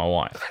discussion with my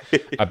wife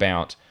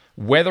about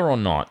whether or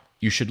not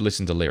you should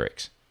listen to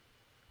lyrics.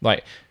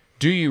 Like,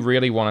 do you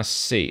really want to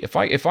see... If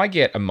I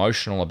get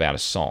emotional about a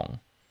song,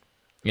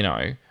 you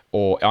know,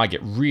 or I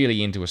get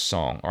really into a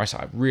song, or I say,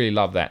 I really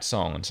love that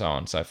song, and so on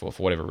and so forth,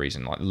 for whatever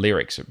reason, like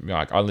lyrics,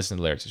 like I listen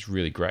to lyrics, it's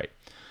really great.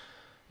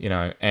 You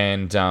know,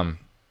 and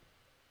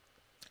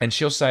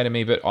she'll say to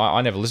me, but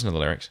I never listen to the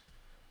lyrics.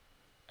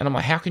 And I'm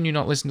like, how can you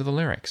not listen to the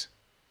lyrics?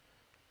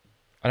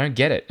 I don't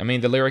get it. I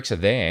mean, the lyrics are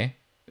there.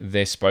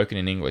 They're spoken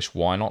in English.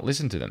 Why not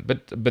listen to them?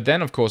 But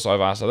then, of course,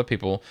 I've asked other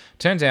people.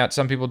 Turns out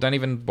some people don't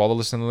even bother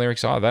listening to the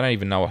lyrics either. They don't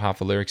even know what half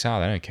the lyrics are.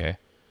 They don't care.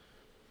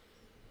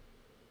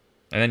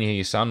 And then you hear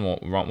your son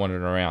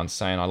wandering around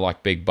saying, I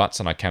like big butts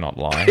and I cannot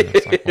lie. And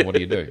it's like, well, what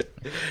do you do?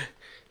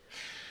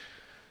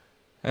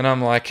 And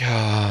I'm like,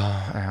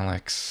 oh,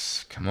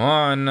 Alex, come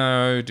on,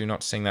 no, do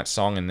not sing that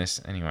song in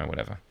this. Anyway,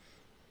 whatever.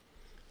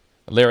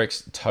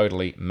 Lyrics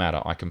totally matter.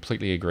 I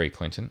completely agree,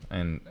 Clinton.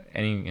 And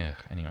anyway,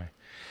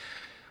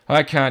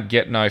 I can't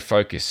get no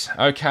focus.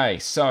 Okay,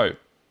 so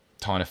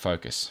time to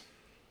focus.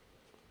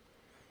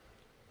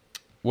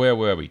 Where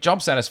were we?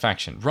 Job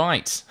satisfaction.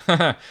 Right.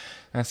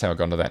 That's how I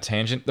got into that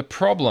tangent. The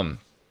problem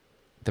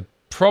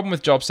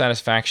with job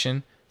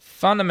satisfaction,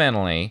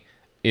 fundamentally,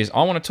 is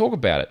I want to talk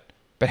about it.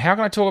 But how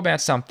can I talk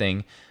about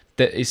something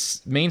that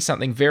means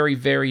something very,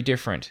 very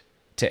different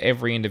to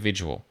every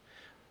individual?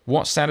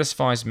 What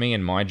satisfies me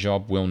in my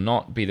job will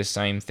not be the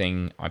same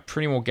thing, I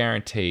pretty well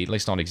guarantee, at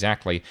least not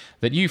exactly,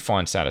 that you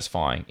find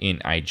satisfying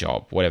in a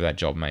job, whatever that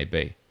job may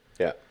be.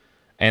 Yeah.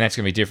 And that's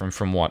going to be different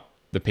from what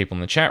the people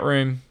in the chat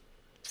room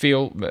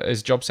feel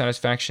as job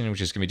satisfaction,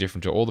 which is going to be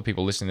different to all the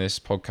people listening to this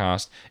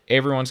podcast.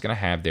 Everyone's going to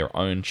have their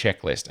own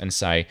checklist and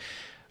say,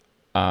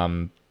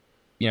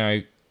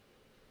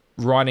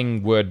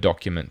 writing Word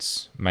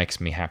documents makes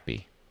me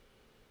happy.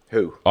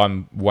 Who?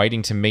 I'm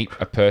waiting to meet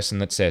a person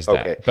that says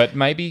that. But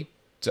maybe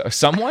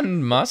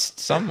someone must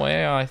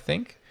somewhere, I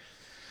think.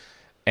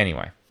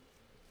 Anyway.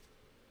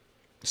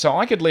 So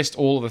I could list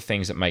all of the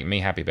things that make me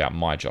happy about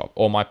my job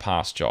or my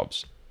past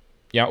jobs.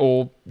 Yeah,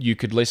 or you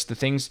could list the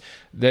things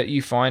that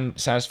you find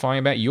satisfying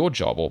about your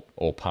job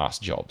or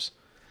past jobs.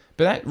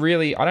 But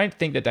I don't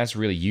think that that's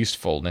really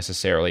useful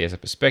necessarily as a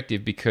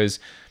perspective, because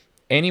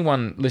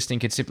anyone listening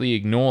could simply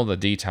ignore the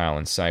detail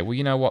and say, well,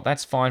 you know what,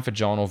 that's fine for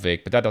John or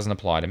Vic, but that doesn't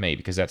apply to me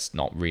because that's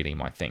not really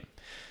my thing.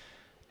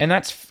 And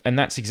that's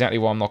exactly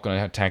why I'm not going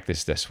to attack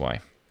this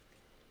way.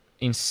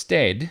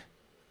 Instead,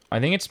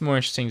 I think it's more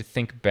interesting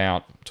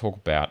to talk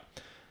about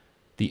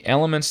the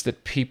elements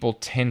that people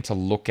tend to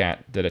look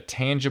at that are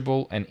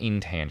tangible and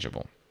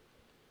intangible.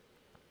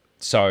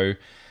 So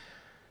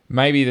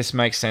maybe this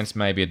makes sense,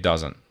 maybe it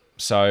doesn't.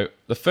 So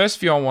the first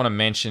few I want to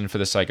mention for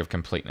the sake of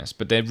completeness,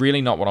 but they're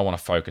really not what I want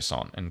to focus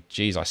on. And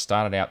geez, I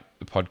started out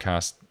the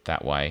podcast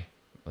that way.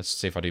 Let's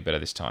see if I do better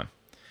this time.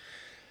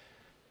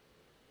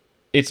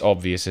 It's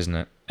obvious, isn't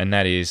it? And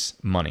that is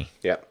money.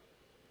 Yep.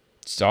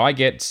 So I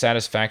get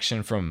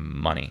satisfaction from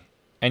money.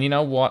 And you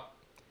know what?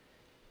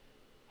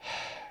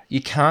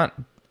 You can't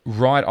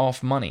write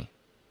off money,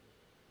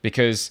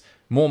 because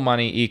more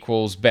money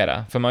equals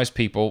better. For most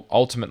people,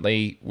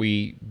 ultimately,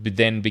 we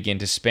then begin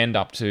to spend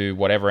up to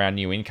whatever our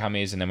new income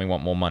is, and then we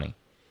want more money.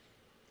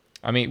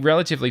 I mean,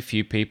 relatively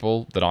few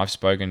people that I've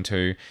spoken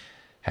to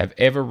have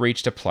ever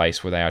reached a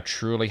place where they are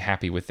truly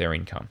happy with their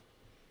income.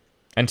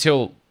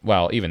 Until,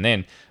 well, even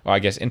then, I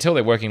guess, until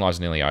their working life's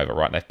nearly over,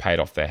 right? They've paid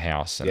off their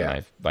house,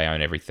 and they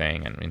own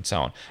everything, and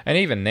so on. And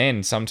even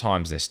then,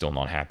 sometimes they're still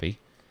not happy,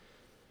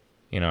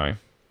 you know.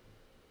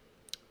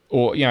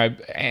 Or, you know,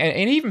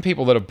 and even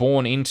people that are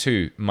born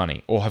into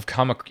money or have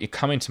come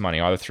into money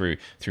either through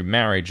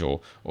marriage or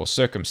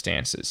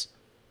circumstances.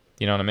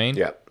 You know what I mean?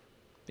 Yeah.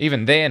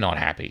 Even they're not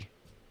happy.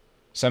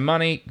 So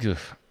money,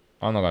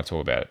 I'm not going to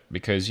talk about it,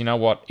 because you know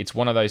what? It's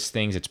one of those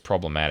things, it's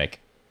problematic.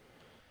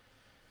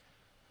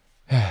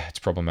 It's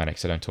problematic,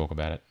 so don't talk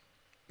about it.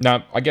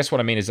 Now, I guess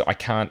what I mean is that I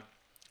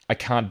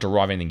can't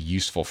derive anything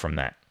useful from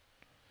that.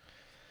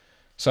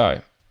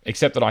 So,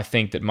 except that I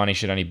think that money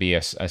should only be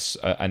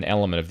an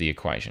element of the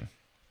equation.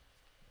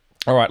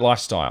 All right,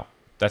 lifestyle.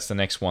 That's the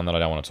next one that I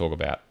don't want to talk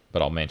about,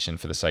 but I'll mention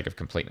for the sake of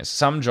completeness.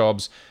 Some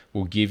jobs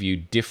will give you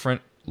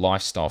different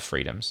lifestyle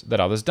freedoms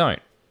that others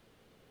don't.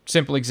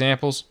 Simple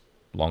examples: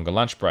 longer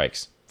lunch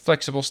breaks,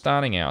 flexible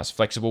starting hours,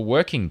 flexible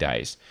working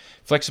days,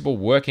 flexible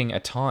working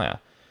attire.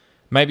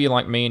 Maybe you're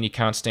like me and you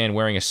can't stand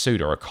wearing a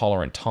suit or a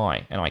collar and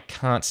tie, and I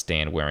can't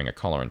stand wearing a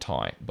collar and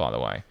tie, by the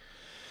way.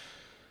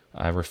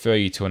 I refer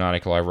you to an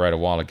article I wrote a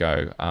while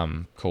ago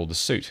called The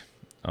Suit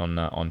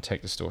on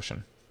Tech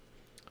Distortion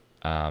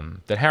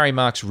that Harry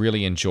Marks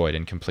really enjoyed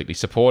and completely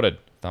supported.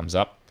 Thumbs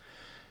up.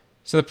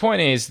 So the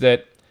point is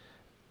that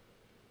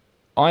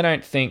I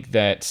don't think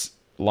that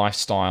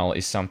lifestyle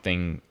is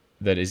something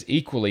that is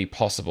equally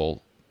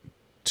possible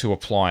to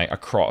apply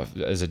across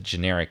as a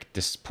generic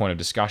point of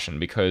discussion,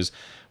 because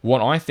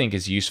what I think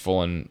is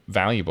useful and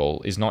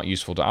valuable is not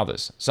useful to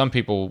others. Some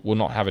people will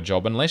not have a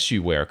job unless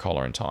you wear a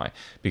collar and tie,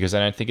 because they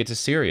don't think it's a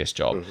serious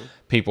job.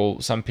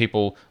 Mm-hmm. Some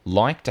people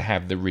like to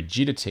have the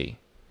rigidity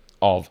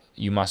of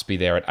you must be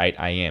there at 8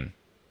 a.m.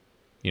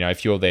 You know,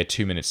 if you're there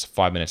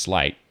 5 minutes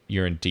late,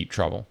 you're in deep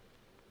trouble.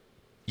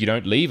 You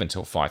don't leave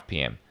until 5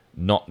 p.m.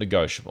 Not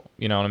negotiable.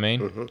 You know what I mean?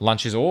 Mm-hmm.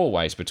 Lunch is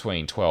always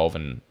between 12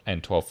 and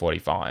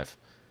 12:45.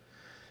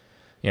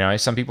 You know,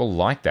 some people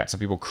like that. Some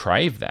people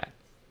crave that.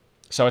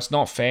 So it's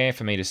not fair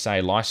for me to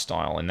say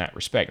lifestyle in that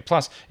respect.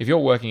 Plus, if you're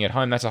working at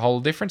home, that's a whole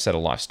different set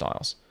of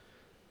lifestyles.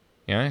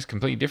 You know, it's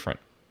completely different.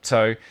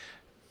 So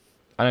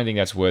I don't think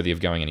that's worthy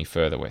of going any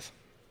further with.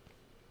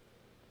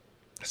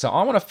 So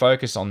I want to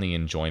focus on the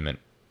enjoyment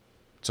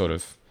sort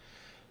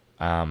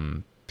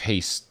of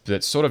piece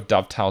that sort of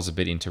dovetails a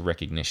bit into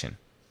recognition.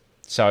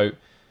 So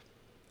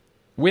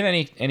with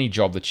any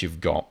job that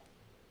you've got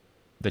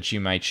that you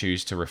may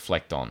choose to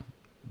reflect on,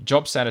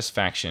 job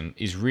satisfaction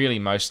is really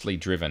mostly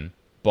driven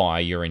by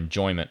your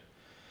enjoyment.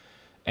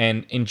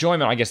 And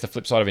enjoyment, I guess the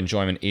flip side of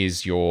enjoyment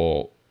is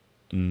your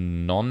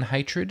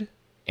non-hatred,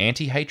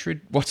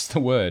 anti-hatred. What's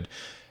the word?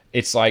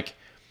 It's like,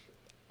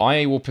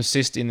 I will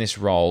persist in this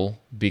role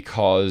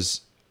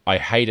because I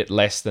hate it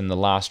less than the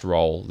last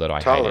role that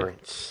I hated.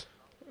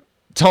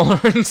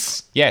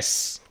 Tolerance.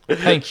 Yes.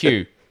 Thank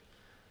you.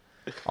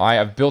 I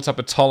have built up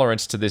a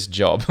tolerance to this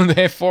job.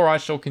 Therefore, I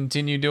shall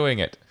continue doing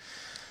it.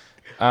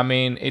 I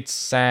mean, it's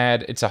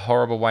sad. It's a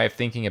horrible way of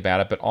thinking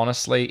about it, but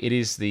honestly, it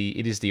is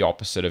the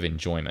opposite of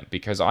enjoyment,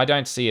 because I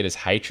don't see it as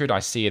hatred. I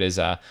see it as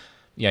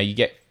you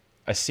get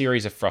a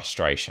series of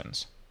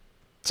frustrations.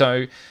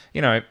 So,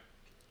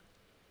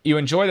 you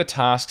enjoy the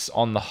tasks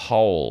on the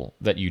whole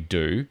that you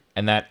do,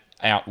 and that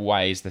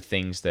outweighs the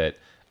things that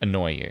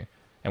annoy you.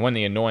 And when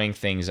the annoying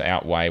things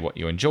outweigh what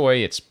you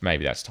enjoy,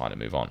 maybe that's time to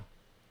move on.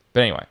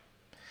 But anyway,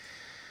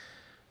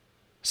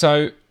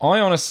 so I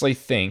honestly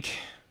think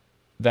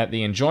that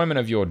the enjoyment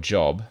of your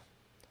job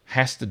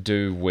has to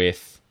do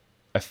with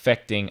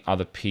affecting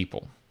other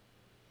people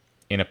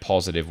in a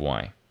positive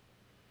way.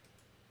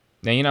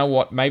 Now, you know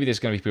what? Maybe there's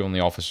going to be people in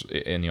the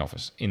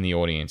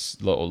audience,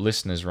 or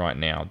listeners right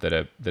now that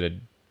are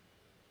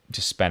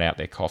just spat out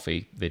their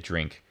coffee, their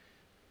drink,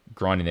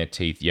 grinding their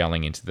teeth,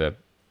 yelling at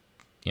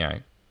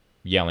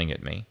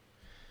me.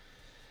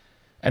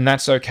 And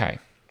that's okay.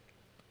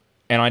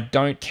 And I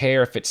don't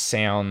care if it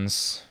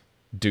sounds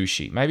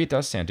douchey. Maybe it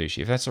does sound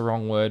douchey. If that's the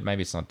wrong word,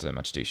 maybe it's not so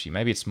much douchey.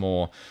 Maybe it's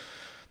more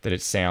that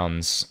it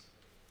sounds...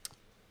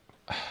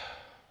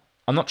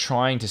 I'm not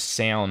trying to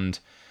sound...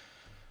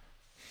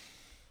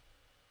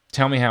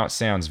 Tell me how it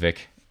sounds,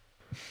 Vic.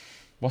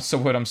 What's the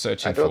word I'm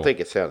searching for? I don't think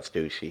it sounds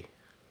douchey.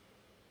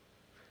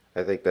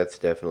 I think that's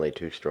definitely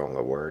too strong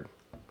a word.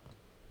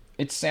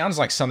 It sounds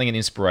like something an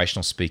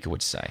inspirational speaker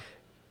would say.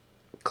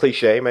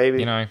 Cliche, maybe?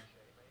 You know,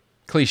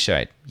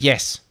 cliched.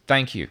 Yes,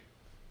 thank you.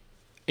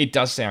 It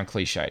does sound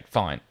cliched,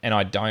 fine. And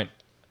I don't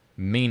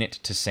mean it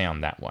to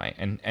sound that way.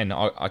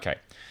 Okay.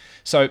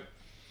 So,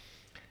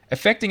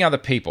 affecting other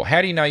people.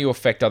 How do you know you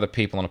affect other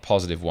people in a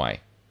positive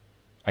way?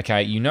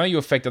 Okay, you know you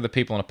affect other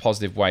people in a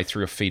positive way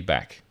through your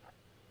feedback.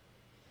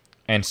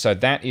 And so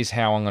that is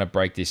how I'm going to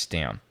break this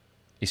down,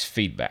 is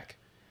feedback.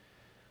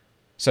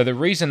 So the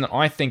reason that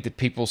I think that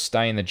people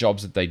stay in the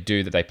jobs that they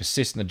do, that they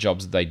persist in the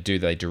jobs that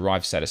they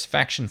derive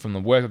satisfaction from the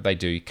work that they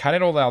do, cut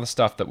out all the other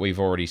stuff that we've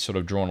already sort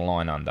of drawn a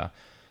line under.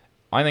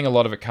 I think a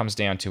lot of it comes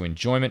down to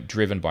enjoyment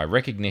driven by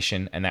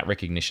recognition, and that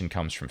recognition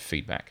comes from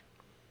feedback.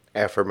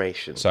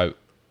 Affirmation. So,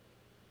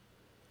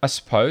 I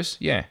suppose,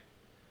 yeah.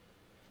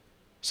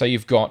 So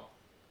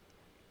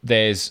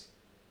there's,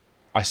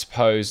 I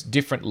suppose,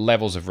 different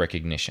levels of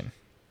recognition.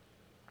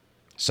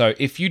 So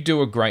if you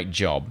do a great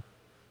job,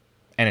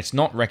 and it's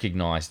not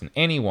recognized in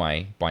any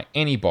way by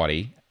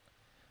anybody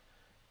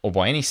or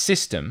by any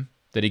system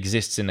that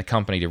exists in the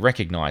company to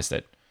recognize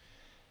it,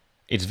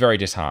 it's very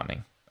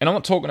disheartening. And I'm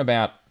not talking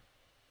about,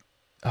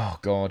 oh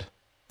God,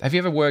 have you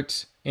ever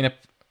worked in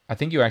I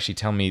think you actually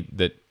tell me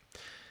that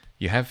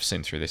you have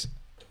seen through this,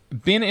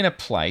 been in a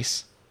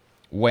place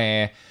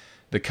where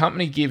the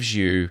company gives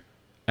you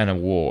an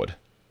award,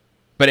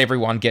 but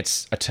everyone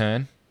gets a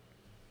turn?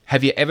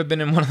 Have you ever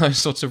been in one of those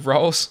sorts of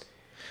roles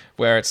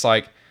where it's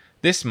like,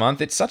 this month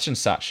it's such and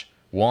such.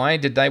 Why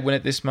did they win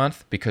it this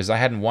month? Because they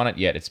hadn't won it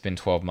yet. It's been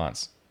 12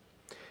 months.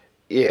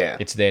 Yeah.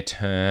 It's their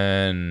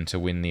turn to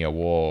win the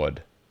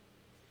award.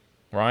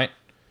 Right?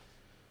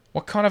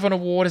 What kind of an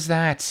award is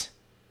that?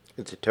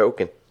 It's a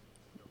token.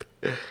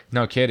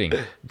 No kidding.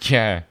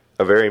 Yeah.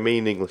 A very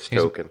meaningless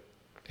token.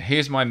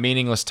 Here's my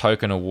meaningless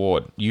token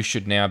award. You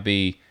should now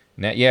be...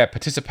 Yeah,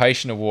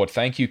 participation award.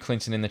 Thank you,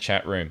 Clinton, in the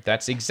chat room.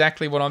 That's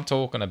exactly what I'm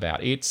talking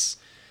about. It's...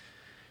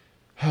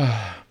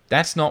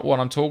 That's not what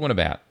I'm talking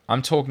about.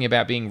 I'm talking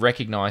about being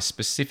recognized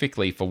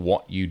specifically for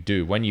what you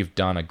do when you've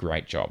done a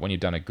great job, when you've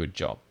done a good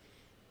job.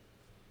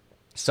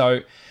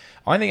 So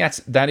I think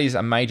that is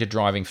a major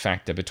driving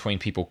factor between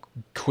people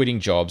quitting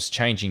jobs,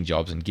 changing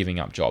jobs, and giving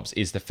up jobs,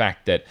 is the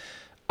fact that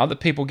other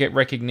people get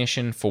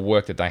recognition for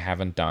work that they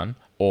haven't done,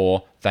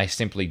 or they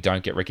simply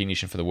don't get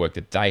recognition for the work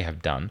that they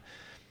have done.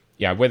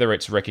 Yeah, whether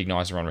it's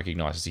recognized or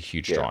unrecognized is a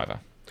huge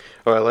driver.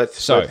 All right,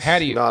 let's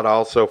not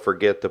also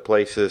forget the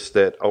places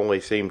that only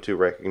seem to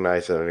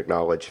recognize and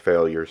acknowledge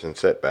failures and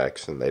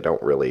setbacks, and they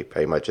don't really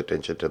pay much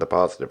attention to the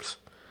positives.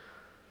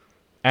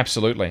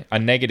 Absolutely. A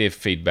negative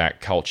feedback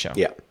culture.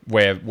 Yeah.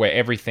 Where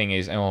everything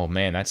is, oh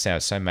man, that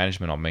sounds so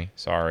management on me.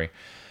 Sorry.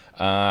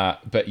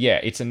 But yeah,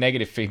 it's a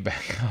negative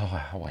feedback.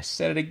 Oh, I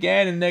said it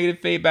again, a negative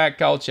feedback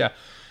culture.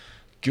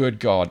 Good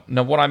God.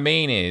 No, what I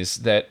mean is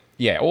that,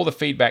 yeah, all the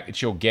feedback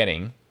that you're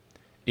getting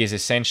is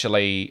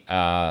essentially...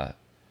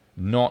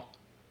 not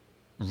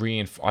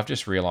I've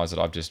just realized that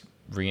I've just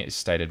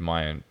restated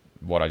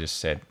what I just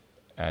said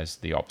as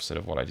the opposite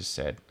of what I just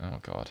said. Oh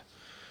God.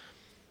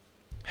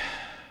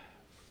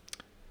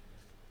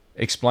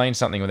 Explain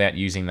something without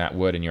using that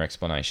word in your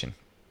explanation.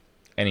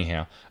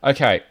 Anyhow,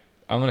 okay,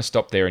 I'm going to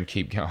stop there and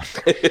keep going.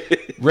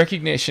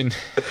 Recognition.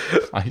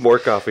 More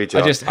coffee,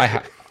 John.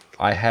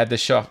 I had the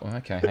shot.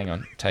 Okay, hang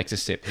on. Takes a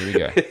sip. Here we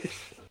go.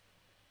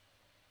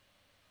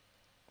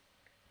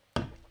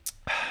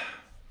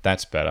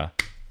 That's better.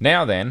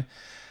 Now then,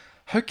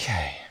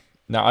 okay.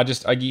 Now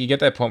you get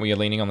that point where you're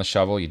leaning on the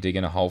shovel, you're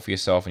digging a hole for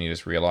yourself, and you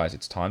just realize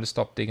it's time to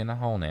stop digging the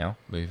hole now.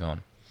 Move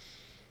on.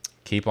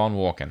 Keep on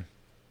walking.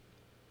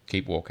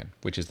 Keep walking,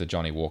 which is the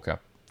Johnny Walker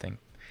thing.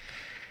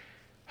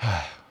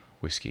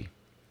 Whiskey.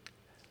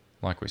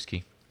 Like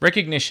whiskey.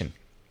 Recognition.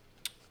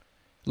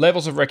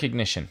 Levels of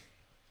recognition.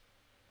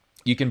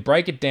 You can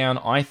break it down,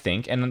 I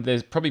think, and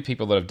there's probably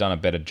people that have done a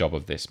better job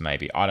of this,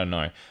 maybe. I don't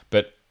know.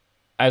 But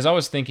as I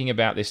was thinking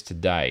about this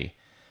today,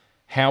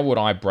 how would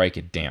I break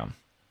it down?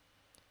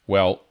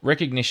 Well,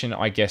 recognition,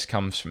 I guess,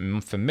 comes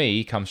from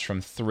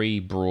 3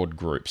 broad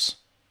groups.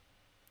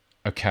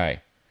 Okay.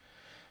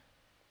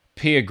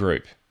 Peer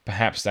group.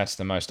 Perhaps that's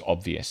the most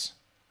obvious.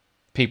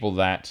 People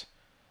that...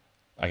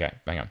 Okay,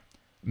 hang on.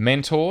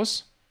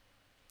 Mentors,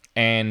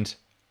 and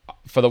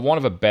for the want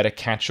of a better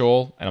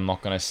catch-all, and I'm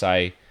not going to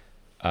say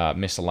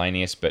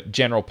miscellaneous, but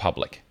general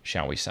public,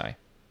 shall we say.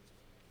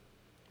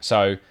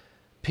 So...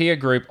 peer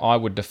group I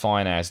would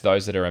define as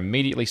those that are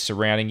immediately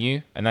surrounding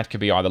you, and that could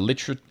be either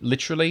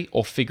literally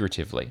or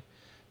figuratively.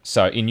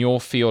 So in your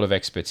field of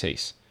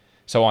expertise.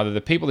 So either the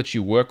people that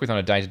you work with on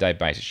a day-to-day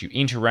basis, you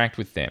interact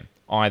with them.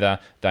 Either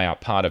they are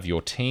part of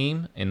your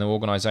team in the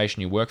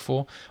organization you work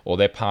for, or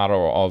they're part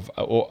of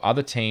or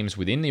other teams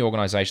within the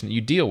organization that you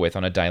deal with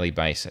on a daily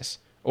basis.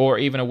 or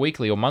even a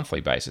weekly or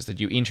monthly basis that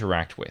you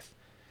interact with.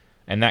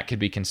 And that could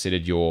be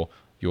considered your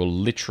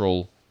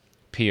literal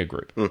peer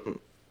group.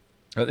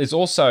 There's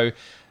also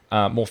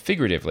more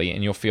figuratively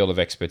in your field of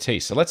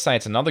expertise. So let's say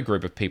it's another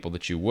group of people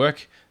that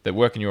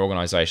work in your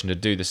organization to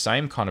do the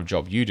same kind of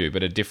job you do,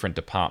 but a different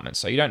department.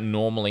 So you don't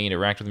normally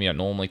interact with them, you don't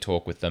normally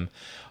talk with them.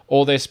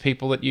 Or there's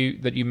people that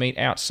you meet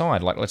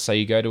outside. Like let's say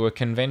you go to a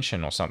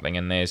convention or something,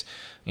 and there's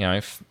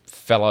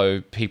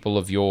fellow people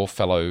of your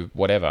fellow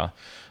whatever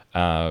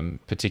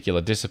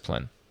particular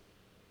discipline.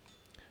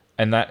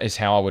 And that is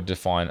how I would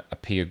define a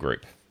peer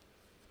group.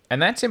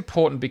 And that's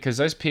important because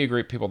those peer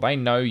group people, they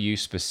know you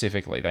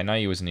specifically. They know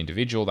you as an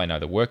individual. They know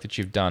the work that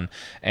you've done.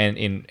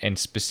 And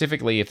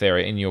specifically, if they're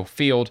in your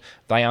field,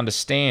 they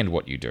understand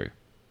what you do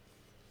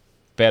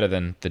better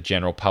than the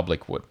general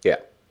public would. Yeah.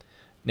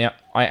 Now,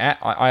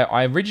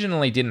 I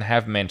originally didn't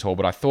have mentor,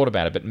 but I thought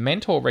about it. But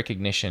mentor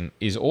recognition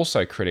is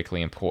also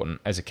critically important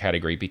as a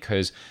category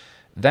because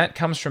that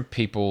comes from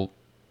people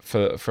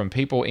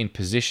in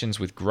positions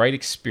with great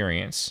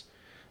experience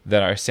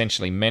that are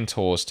essentially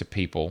mentors to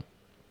people.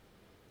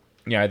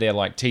 They're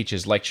like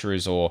teachers,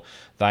 lecturers, or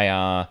they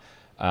are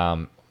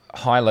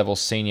high-level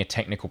senior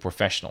technical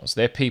professionals.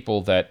 They're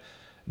people that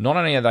not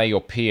only are they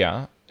your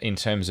peer in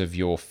terms of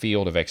your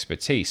field of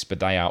expertise, but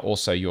they are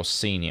also your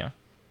senior.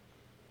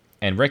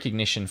 And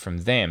recognition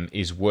from them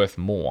is worth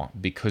more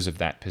because of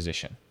that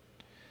position.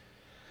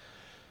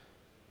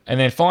 And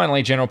then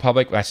finally, general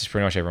public, that's just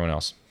pretty much everyone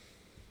else.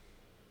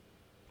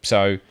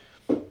 So,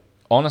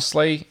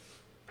 honestly,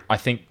 I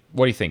think,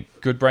 what do you think?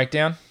 Good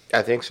breakdown?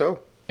 I think so.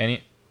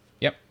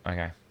 Yep,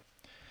 okay.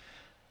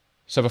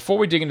 So before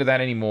we dig into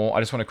that anymore,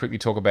 I just want to quickly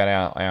talk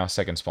about our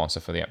second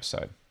sponsor for the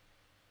episode.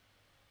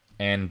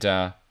 And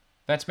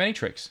that's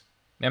Meaningless.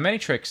 Now,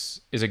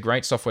 Meaningless is a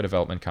great software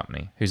development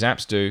company whose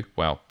apps do,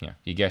 well,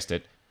 you guessed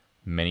it,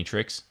 many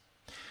tricks.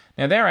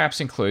 Now, their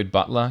apps include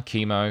Butler,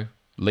 Chemo,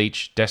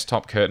 Leech,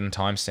 Desktop Curtain,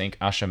 TimeSync,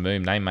 Usher,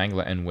 Moom,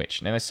 NameMangler, and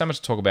Witch. Now, there's so much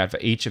to talk about for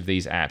each of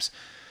these apps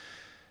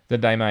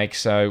that they make,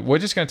 so we're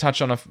just going to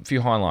touch on a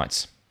few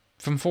highlights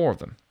from 4 of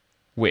them.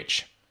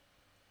 Witch.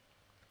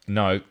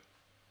 No,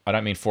 I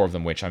don't mean 4 of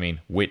them which, I mean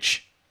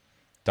Witch.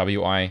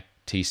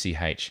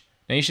 W-I-T-C-H.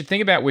 Now you should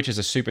think about Witch as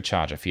a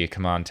supercharger for your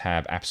Command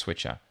Tab app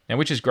switcher. Now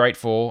Witch is great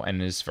for,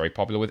 and is very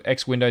popular with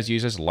ex-Windows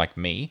users like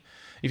me.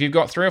 If you've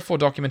got 3 or 4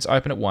 documents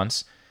open at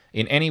once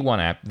in any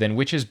one app, then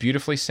Witch's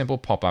beautifully simple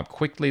pop-up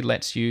quickly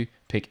lets you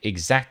pick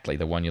exactly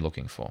the one you're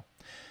looking for.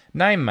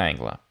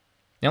 NameMangler.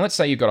 Now let's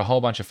say you've got a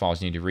whole bunch of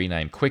files you need to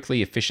rename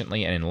quickly,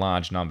 efficiently, and in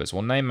large numbers.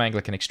 Well,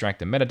 NameMangler can extract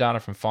the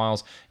metadata from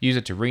files, use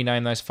it to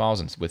rename those files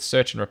and with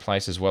search and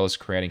replace, as well as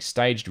creating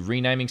staged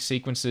renaming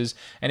sequences.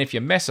 And if you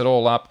mess it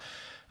all up,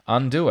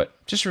 undo it.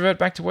 Just revert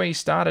back to where you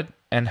started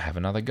and have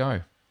another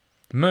go.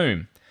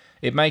 Moom.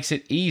 It makes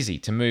it easy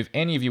to move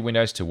any of your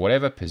windows to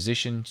whatever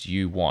positions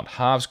you want.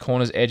 Halves,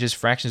 corners, edges,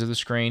 fractions of the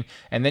screen,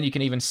 and then you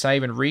can even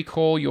save and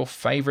recall your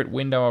favorite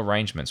window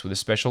arrangements with a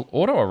special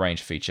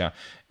auto-arrange feature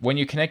when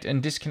you connect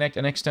and disconnect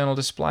an external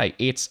display.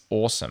 It's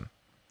awesome.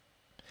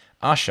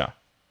 Usher.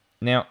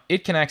 Now,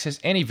 it can access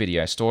any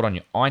video stored on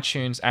your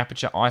iTunes,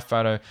 Aperture,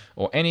 iPhoto,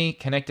 or any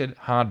connected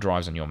hard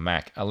drives on your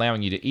Mac,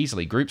 allowing you to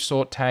easily group,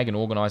 sort, tag, and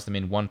organize them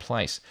in one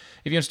place.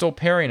 If you install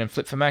Perion and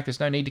Flip for Mac, there's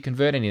no need to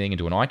convert anything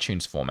into an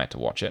iTunes format to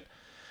watch it.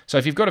 So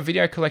if you've got a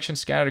video collection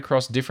scattered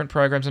across different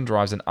programs and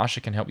drives, then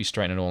Usher can help you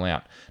straighten it all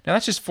out. Now,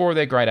 that's just 4 of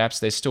their great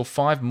apps. There's still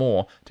 5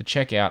 more to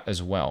check out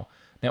as well.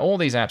 Now, all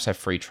these apps have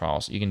free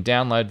trials. You can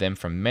download them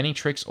from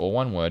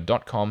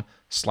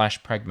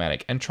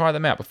manytricks.com/pragmatic and try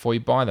them out before you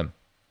buy them.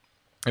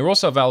 They're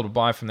also available to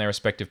buy from their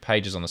respective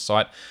pages on the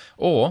site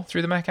or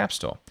through the Mac App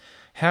Store.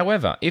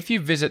 However, if you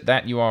visit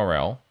that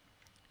URL,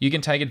 you can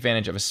take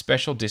advantage of a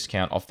special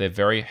discount off their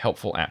very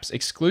helpful apps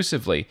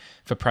exclusively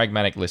for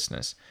Pragmatic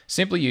listeners.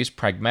 Simply use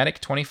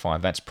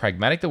Pragmatic25, that's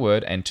Pragmatic the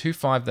word, and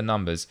 25 the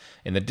numbers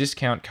in the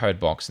discount code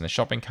box in the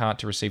shopping cart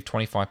to receive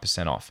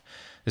 25% off.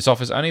 This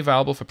offer is only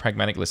available for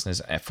Pragmatic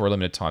listeners for a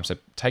limited time, so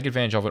take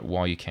advantage of it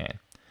while you can.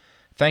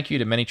 Thank you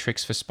to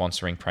Meaningless for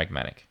sponsoring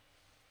Pragmatic.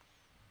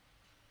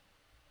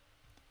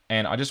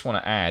 And I just want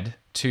to add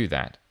to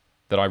that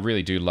I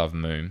really do love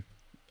Moom.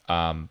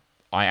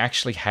 I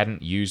actually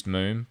hadn't used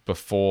Moom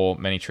before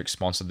Meaningless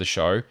sponsored the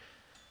show.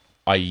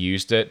 I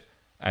used it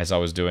as I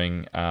was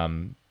doing,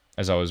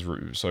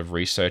 sort of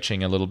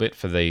researching a little bit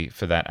for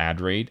that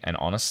ad read, and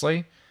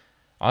honestly,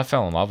 I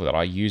fell in love with it.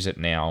 I use it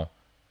now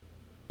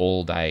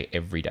all day,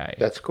 every day.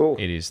 That's cool.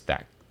 It is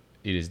that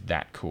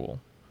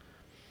cool.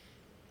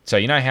 So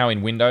you know how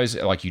in Windows,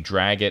 like you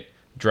drag a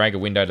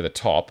window to the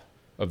top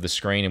of the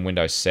screen in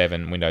Windows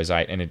 7, Windows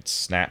 8, and it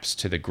snaps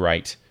to the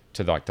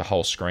the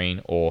whole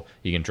screen, or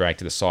you can drag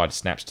to the side, it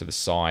snaps to the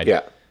side,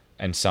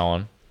 and so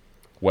on.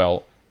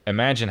 Well,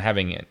 imagine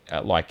having it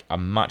like a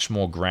much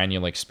more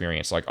granular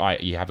experience. Like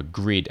you have a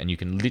grid, and you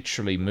can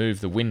literally move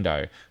the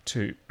window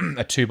to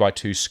a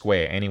 2x2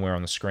 square anywhere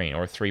on the screen,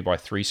 or a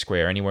 3x3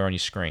 square anywhere on your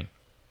screen,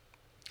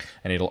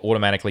 and it'll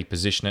automatically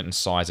position it and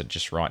size it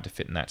just right to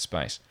fit in that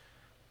space.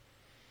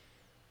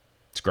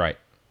 It's great.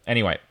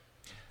 Anyway,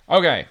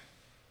 okay.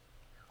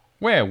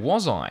 Where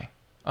was I?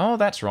 Oh,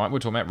 that's right. We're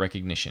talking about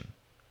recognition.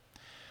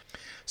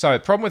 So the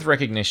problem with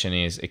recognition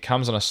is it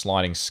comes on a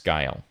sliding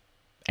scale,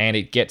 and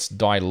it gets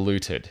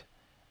diluted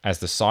as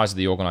the size of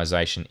the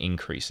organization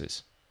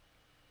increases.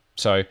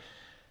 So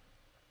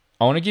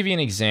I want to give you an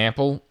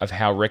example of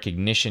how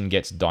recognition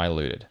gets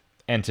diluted.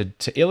 And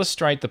to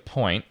illustrate the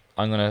point,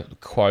 I'm going to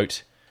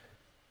quote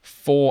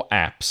 4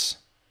 apps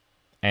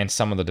and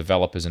some of the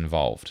developers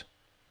involved.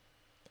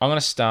 I'm going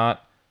to start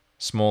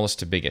smallest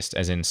to biggest,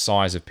 as in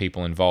size of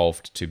people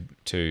involved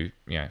to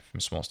from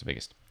smallest to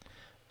biggest.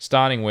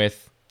 Starting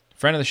with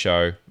friend of the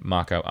show,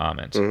 Marco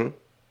Arment,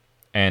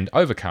 and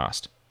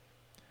Overcast.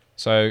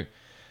 So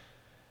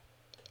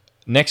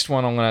next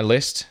one I'm going to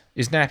list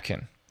is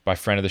Napkin by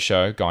friend of the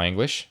show, Guy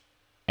English,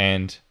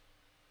 and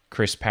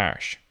Chris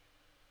Parrish.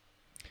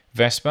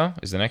 Vespa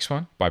is the next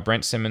one by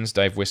Brent Simmons,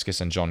 Dave Wiskus,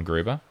 and John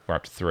Gruber. We're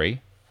up to 3.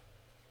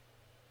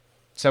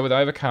 So with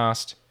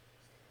Overcast,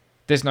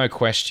 there's no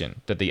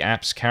question that the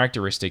app's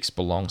characteristics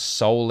belong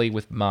solely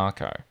with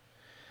Marco.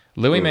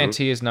 Louis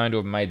Mantia is known to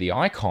have made the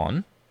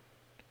icon,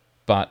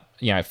 but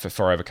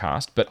for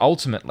Overcast, but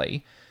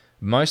ultimately,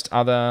 most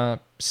other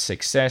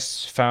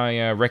success,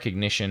 failure,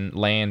 recognition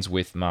lands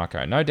with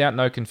Marco. No doubt,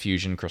 no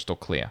confusion, crystal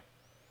clear.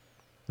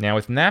 Now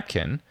with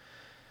Napkin,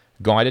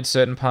 Guy did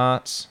certain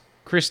parts,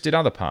 Chris did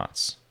other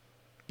parts.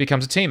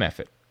 Becomes a team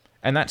effort.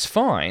 And that's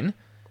fine,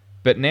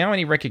 but now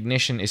any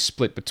recognition is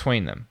split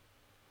between them.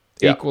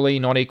 Yep. Equally,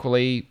 not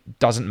equally,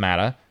 doesn't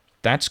matter.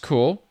 That's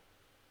cool.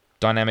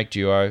 Dynamic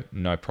duo,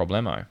 no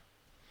problemo.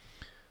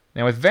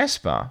 Now with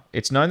Vespa,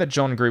 it's known that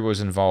John Gruber was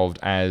involved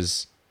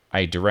as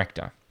a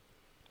director.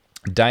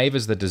 Dave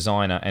as the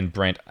designer and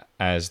Brent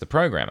as the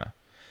programmer.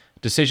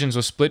 Decisions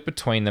were split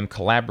between them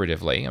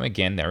collaboratively, and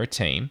again, they're a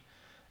team,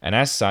 and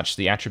as such,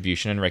 the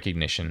attribution and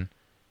recognition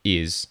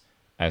is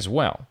as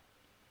well.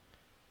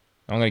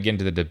 I'm going to get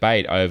into the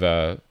debate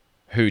over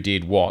who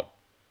did what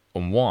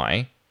and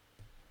why,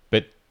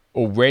 but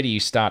already you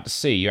start to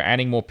see you're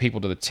adding more people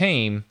to the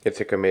team.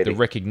 It's a committee. The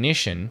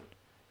recognition,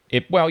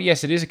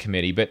 yes, it is a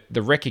committee, but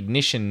the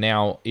recognition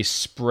now is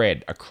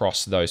spread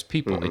across those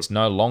people. It's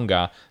no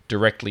longer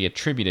directly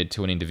attributed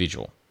to an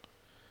individual.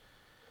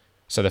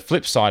 So the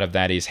flip side of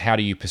that is how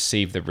do you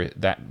perceive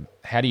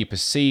how do you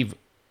perceive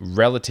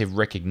relative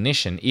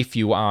recognition if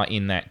you are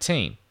in that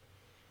team?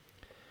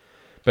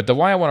 But the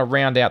way I want to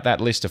round out that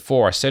list of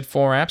 4, I said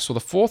 4 apps. Well, the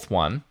 4th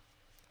one,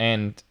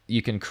 and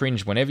you can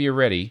cringe whenever you're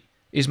ready,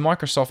 is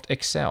Microsoft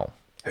Excel.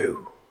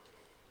 Who?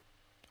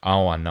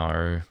 Oh, I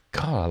know.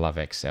 God, I love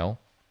Excel.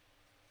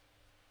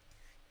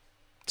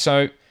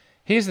 So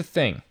here's the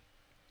thing.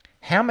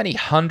 How many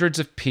hundreds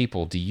of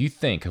people do you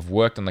think have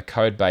worked on the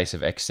code base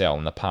of Excel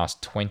in the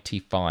past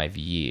 25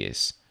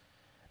 years?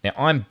 Now,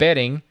 I'm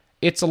betting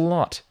it's a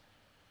lot.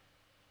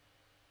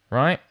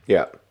 Right?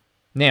 Yeah.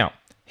 Now,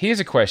 here's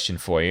a question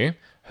for you.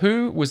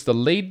 Who was the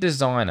lead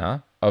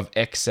designer of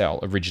Excel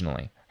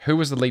originally? Who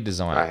was the lead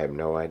designer? I have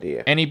no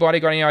idea. Anybody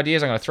got any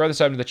ideas? I'm going to throw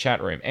this open to the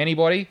chat room.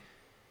 Anybody?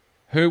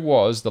 Who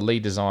was the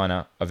lead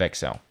designer of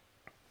Excel?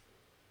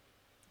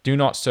 Do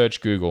not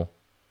search Google,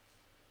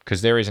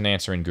 because there is an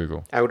answer in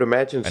Google. I would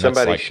imagine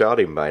somebody shot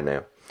him by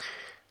now.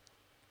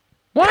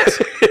 What?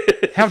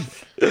 How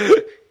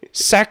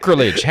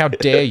sacrilege! How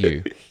dare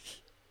you?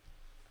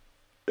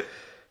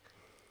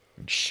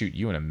 Shoot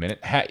you in a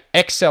minute.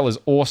 Excel is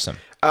awesome.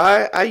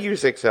 I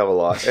use Excel a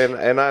lot,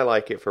 and I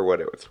like it for what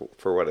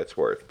it's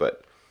worth.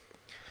 But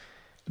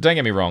don't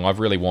get me wrong, I've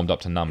really warmed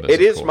up to numbers. It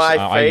is my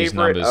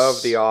favorite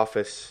of the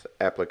Office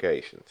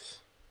applications.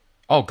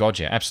 Oh god,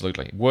 yeah,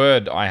 absolutely.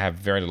 Word, I have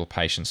very little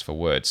patience for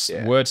words.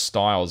 Yeah. Word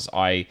styles,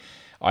 I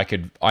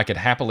could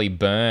happily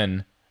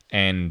burn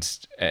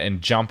and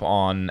jump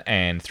on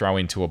and throw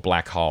into a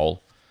black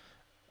hole,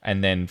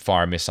 and then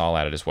fire a missile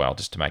at it as well,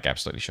 just to make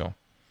absolutely sure.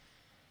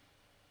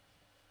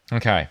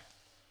 Okay,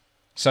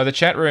 so the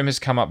chat room has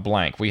come up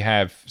blank. We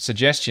have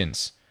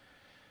suggestions.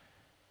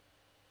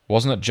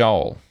 Wasn't it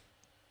Joel?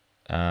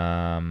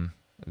 Then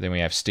we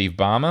have Steve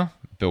Ballmer,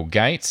 Bill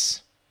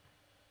Gates.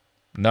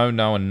 No,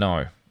 and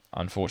no.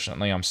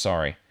 Unfortunately, I'm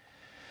sorry.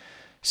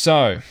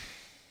 So,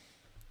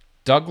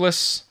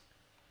 Douglas,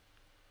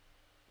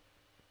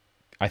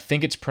 I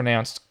think it's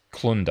pronounced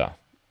Klunder.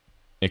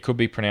 It could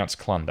be pronounced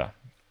Clunder.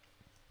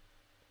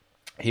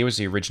 He was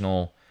the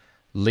original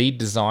lead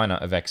designer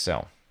of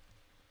Excel.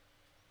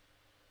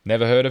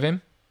 Never heard of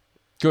him?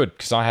 Good,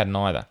 because I hadn't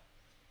either.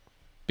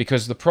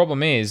 Because the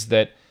problem is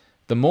that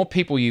the more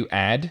people you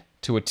add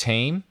to a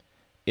team,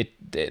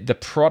 the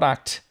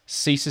product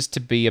ceases to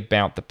be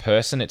about the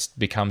person. It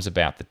becomes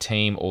about the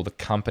team or the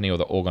company or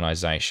the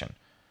organization.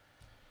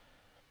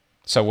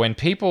 So when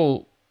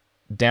people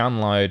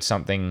download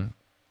something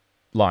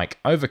like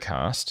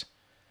Overcast,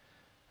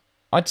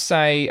 I'd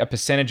say a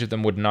percentage of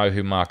them would know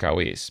who Marco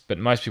is, but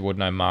most people would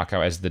know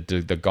Marco as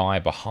the guy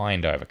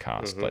behind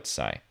Overcast, let's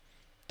say.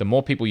 The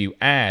more people you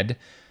add,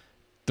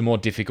 the more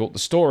difficult the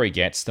story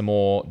gets, the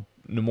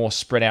more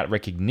spread out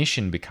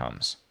recognition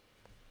becomes.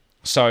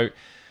 So,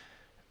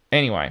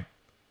 anyway,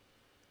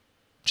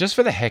 just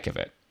for the heck of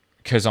it,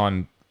 because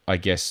I'm, I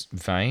guess,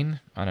 vain,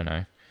 I don't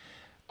know,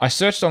 I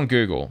searched on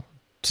Google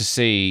to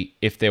see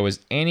if there was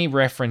any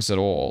reference at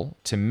all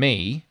to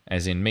me,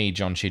 as in me,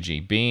 John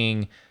Chidgey,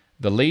 being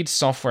the lead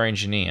software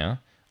engineer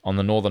on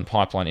the Northern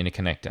Pipeline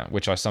Interconnector,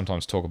 which I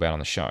sometimes talk about on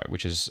the show,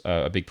 which is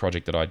a big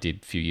project that I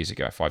did a few years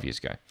ago, 5 years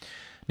ago.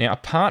 Now,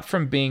 apart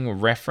from being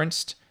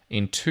referenced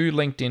in 2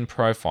 LinkedIn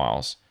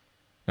profiles,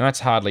 now that's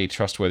hardly a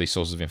trustworthy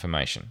source of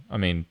information. I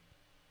mean,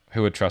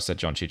 who would trust that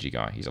John Chidgey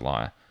guy? He's a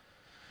liar.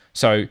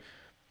 So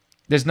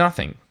there's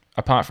nothing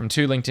apart from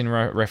 2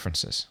 LinkedIn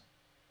references.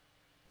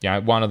 Yeah,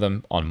 one of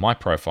them on my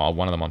profile,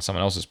 one of them on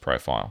someone else's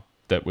profile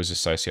that was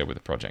associated with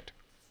the project.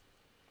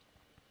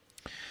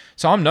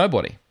 So I'm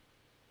nobody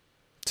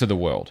to the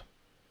world.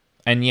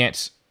 And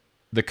yet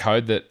the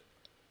code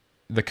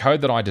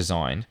that I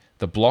designed,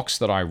 the blocks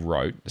that I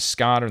wrote, the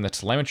SCADA and the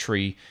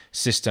telemetry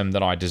system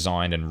that I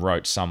designed and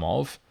wrote some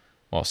of,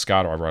 well,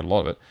 SCADA, I wrote a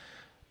lot of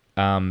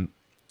it,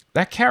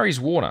 that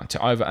carries water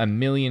to over 1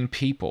 million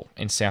people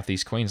in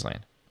southeast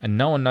Queensland. And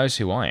no one knows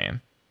who I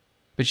am.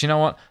 But you know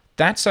what?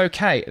 That's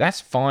okay. That's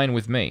fine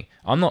with me.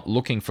 I'm not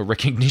looking for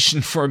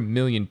recognition for 1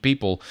 million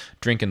people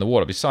drinking the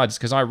water. Besides,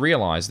 because I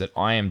realize that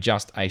I am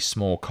just a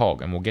small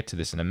cog, and we'll get to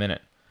this in a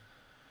minute.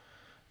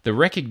 The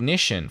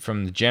recognition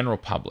from the general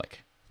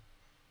public,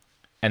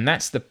 and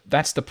that's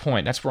the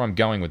point. That's where I'm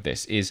going with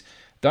this, is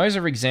those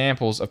are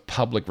examples of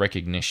public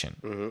recognition.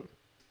 Mm-hmm.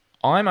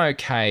 I'm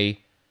okay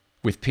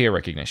with peer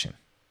recognition,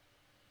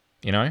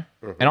 you know?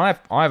 Mm-hmm. And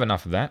I have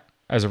enough of that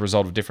as a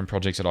result of different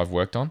projects that I've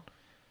worked on.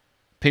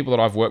 People that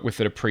I've worked with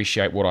that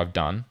appreciate what I've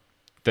done,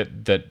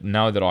 that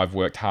know that I've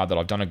worked hard, that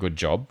I've done a good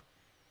job.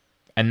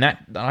 And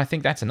I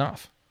think that's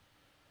enough.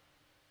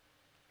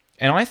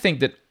 And I think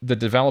that the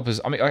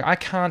developers, I mean, I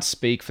can't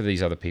speak for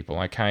these other people,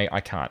 okay? I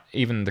can't.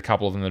 Even the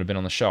couple of them that have been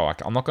on the show,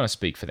 I'm not going to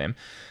speak for them.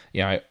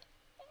 You know,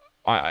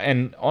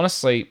 and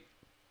honestly,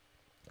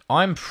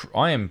 I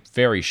am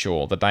very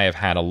sure that they have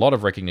had a lot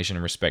of recognition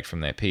and respect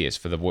from their peers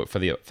for the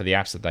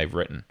apps that they've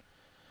written.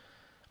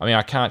 I mean,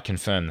 I can't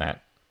confirm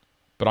that,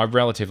 but I'm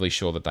relatively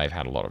sure that they've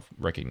had a lot of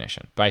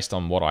recognition based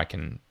on what I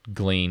can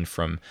glean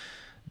from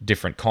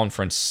different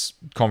conferences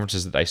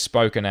that they've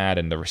spoken at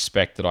and the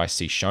respect that I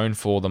see shown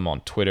for them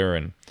on Twitter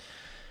and,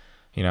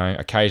 you know,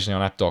 occasionally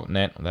on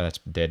app.net, although that's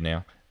dead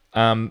now.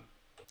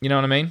 You know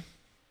what I mean?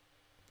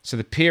 So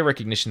the peer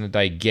recognition that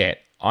they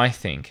get, I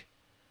think,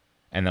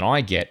 and that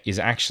I get, is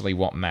actually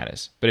what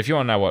matters. But if you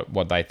want to know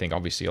what they think,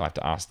 obviously you'll have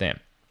to ask them.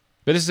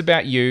 But this is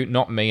about you,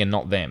 not me, and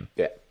not them.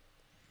 Yeah.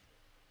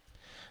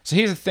 So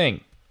here's the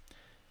thing.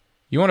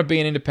 You want to be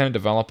an independent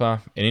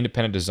developer, an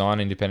independent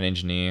designer, independent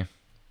engineer,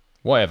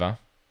 whatever.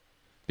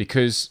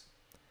 Because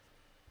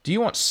do you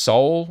want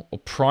sole or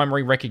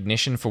primary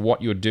recognition for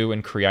what you do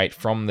and create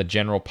from the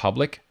general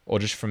public or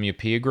just from your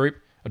peer group?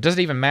 Or does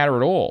it even matter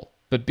at all?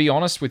 But be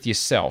honest with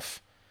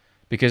yourself.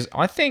 Because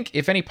I think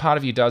if any part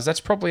of you does, that's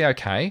probably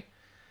okay.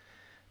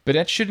 But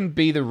that shouldn't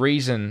be the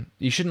reason.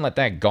 You shouldn't let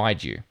that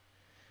guide you.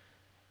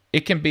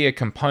 It can be a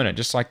component,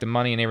 just like the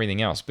money and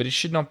everything else. But it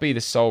should not be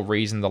the sole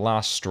reason, the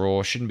last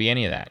straw. Shouldn't be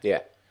any of that. Yeah.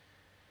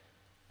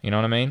 You know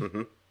what I mean?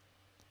 Mm-hmm.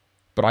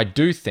 But I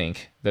do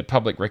think that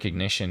public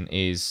recognition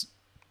is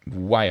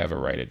way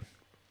overrated.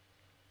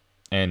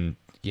 And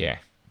yeah,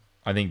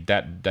 I think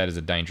that is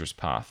a dangerous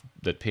path,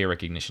 that peer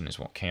recognition is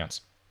what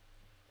counts.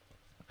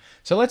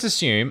 So let's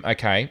assume,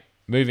 okay,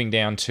 moving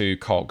down to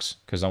cogs,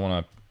 because I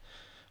want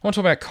to talk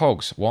about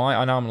cogs. Why?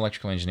 I know I'm an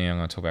electrical engineer, I'm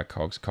going to talk about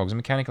cogs. Cogs and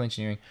mechanical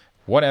engineering,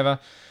 whatever.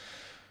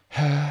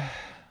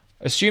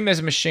 Assume there's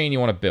a machine you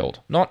want to build.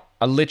 Not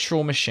a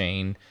literal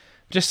machine,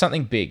 just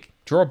something big.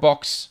 Draw a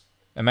box.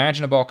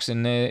 Imagine a box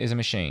and there is a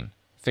machine.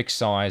 Fixed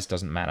size,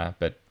 doesn't matter,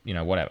 but, you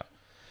know, whatever.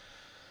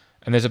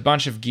 And there's a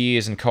bunch of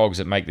gears and cogs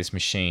that make this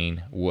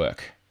machine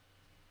work.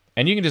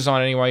 And you can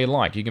design it any way you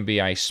like. You can be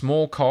a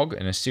small cog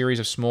and a series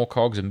of small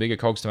cogs and bigger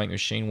cogs to make the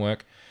machine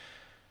work.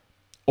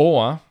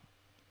 Or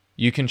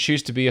you can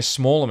choose to be a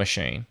smaller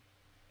machine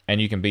and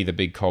you can be the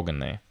big cog in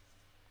there.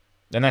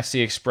 And that's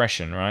the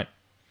expression, right?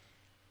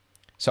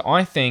 So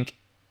I think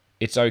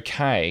it's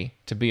okay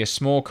to be a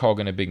small cog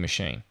in a big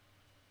machine.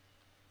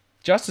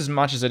 Just as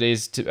much as it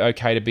is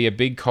okay to be a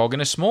big cog in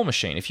a small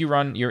machine. If you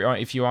are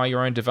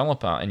your own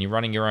developer and you're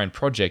running your own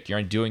project,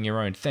 you're doing your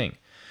own thing.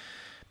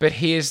 But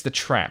here's the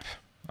trap,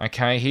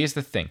 okay? Here's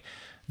the thing.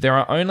 There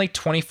are only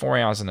 24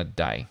 hours in a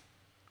day.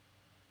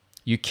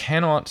 You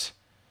cannot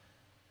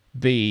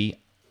be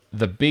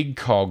the big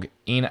cog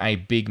in a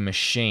big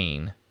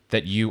machine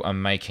that you are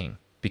making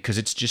because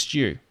it's just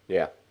you.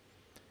 Yeah.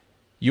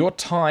 Your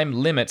time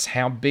limits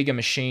how big a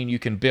machine you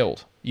can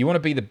build. You want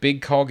to be the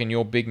big cog in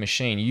your big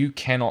machine. You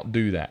cannot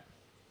do that.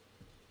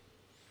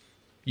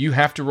 You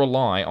have to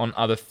rely on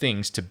other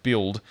things to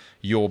build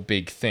your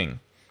big thing.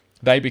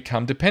 They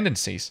become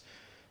dependencies.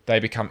 They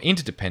become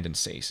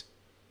interdependencies.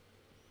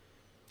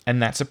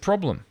 And that's a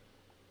problem.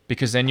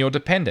 Because then you're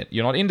dependent.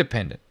 You're not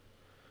independent.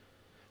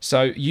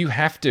 So you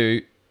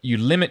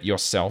limit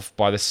yourself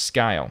by the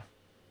scale.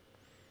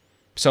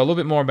 So a little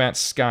bit more about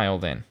scale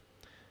then.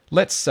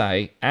 Let's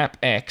say app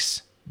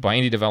X by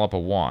indie developer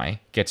Y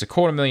gets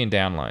 250,000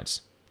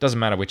 downloads. Doesn't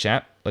matter which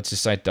app, let's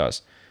just say it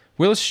does.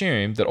 We'll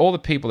assume that all the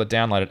people that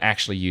download it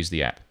actually use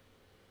the app.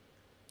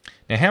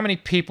 Now, how many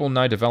people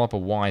know Developer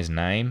Y's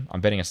name?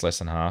 I'm betting it's less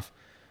than half.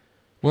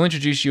 We'll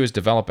introduce you as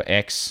Developer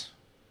X,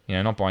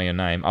 not by your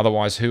name.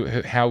 Otherwise,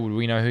 how would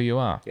we know who you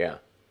are? Yeah.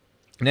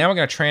 Now we're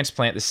going to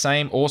transplant the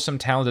same awesome,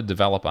 talented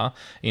developer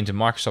into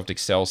Microsoft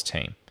Excel's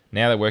team.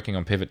 Now they're working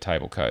on pivot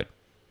table code.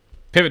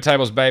 Pivot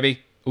tables,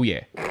 baby. Oh,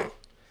 yeah.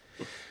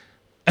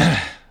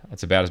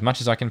 That's about as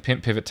much as I can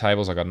pimp pivot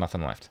tables. I got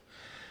nothing left.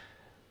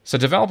 So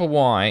Developer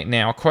Y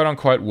now, quote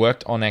unquote,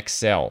 worked on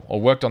Excel or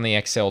worked on the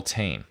Excel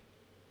team.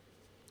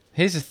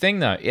 Here's the thing,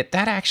 though.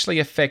 That actually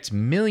affects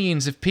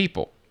millions of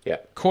people. Yeah.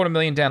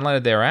 250,000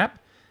 downloaded their app.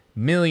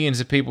 Millions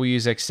of people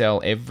use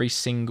Excel every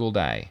single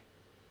day.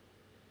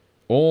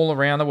 All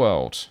around the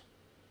world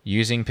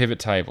using pivot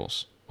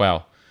tables.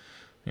 Well,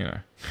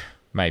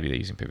 maybe they're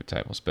using pivot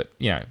tables, but,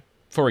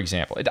 for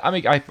example,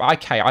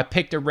 I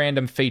picked a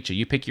random feature.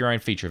 You pick your own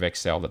feature of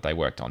Excel that they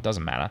worked on.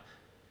 Doesn't matter.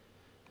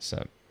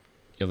 So,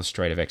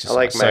 illustrative exercise. I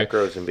like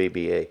macros and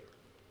VBA.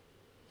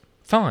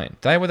 Fine.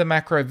 They were the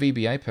macro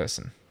VBA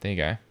person. There you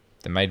go.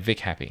 They made Vic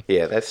happy.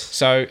 Yeah, that's...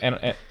 So, and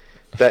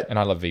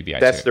I love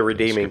VBA That's too. the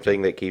redeeming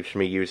thing that keeps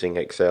me using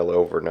Excel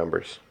over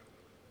numbers.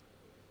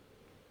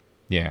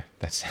 Yeah,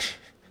 that's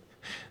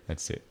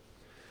it.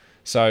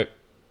 So,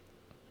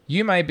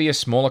 you may be a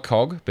smaller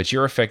cog, but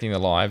you're affecting the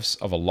lives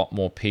of a lot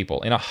more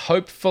people in a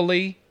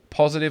hopefully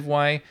positive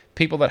way.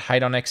 People that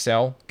hate on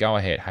Excel, go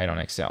ahead, hate on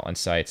Excel and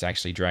say it's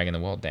actually dragging the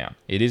world down.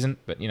 It isn't,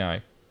 but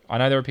I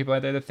know there are people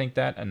out there that think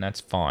that, and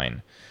that's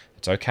fine.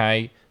 It's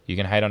okay. You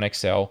can hate on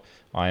Excel.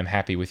 I am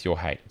happy with your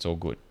hate. It's all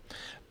good.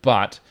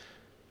 But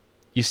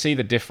you see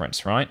the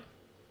difference, right?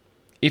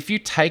 If you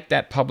take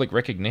that public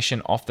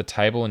recognition off the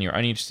table and you're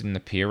only interested in the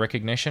peer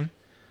recognition,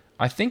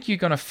 I think you're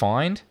going to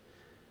find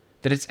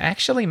that it's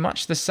actually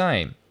much the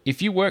same.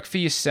 If you work for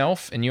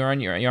yourself and you're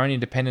your own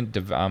independent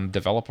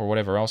developer or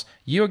whatever else,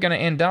 you're going to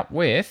end up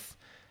with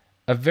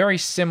a very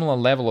similar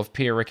level of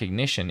peer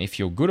recognition if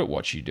you're good at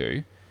what you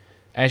do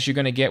as you're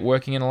going to get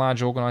working in a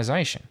large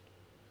organization.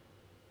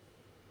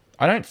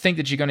 I don't think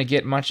that you're going to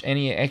get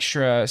any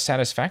extra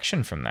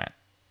satisfaction from that.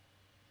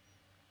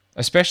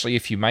 Especially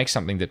if you make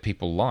something that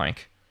people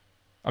like.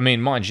 I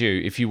mean, mind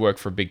you, if you work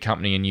for a big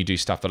company and you do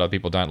stuff that other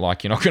people don't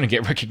like, you're not going to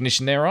get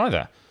recognition there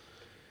either.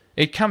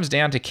 It comes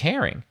down to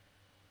caring.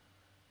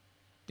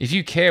 If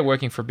you care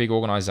working for a big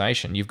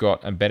organization, you've got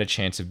a better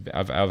chance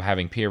of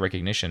having peer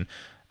recognition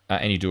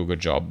and you do a good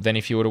job than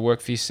if you were to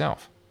work for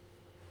yourself.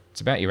 It's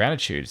about your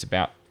attitude. It's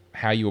about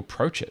how you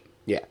approach it.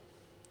 Yeah.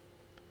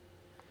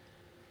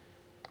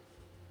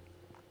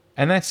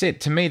 And that's it.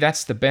 To me,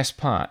 that's the best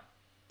part.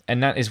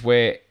 And that is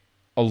where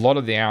a lot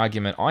of the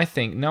argument, I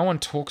think, no one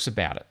talks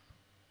about it.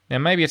 Now,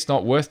 maybe it's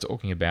not worth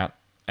talking about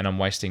and I'm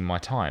wasting my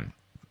time.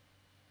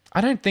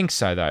 I don't think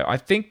so, though. I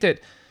think that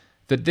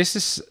this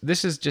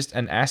is just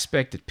an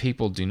aspect that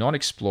people do not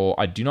explore.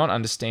 I do not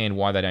understand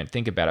why they don't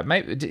think about it.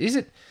 Maybe is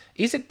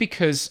it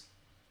because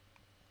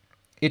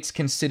it's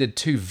considered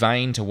too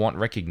vain to want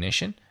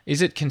recognition?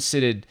 Is it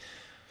considered?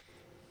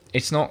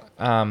 It's not.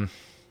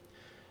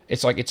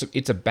 It's like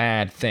it's a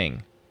bad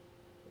thing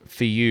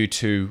for you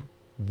to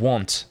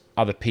want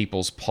other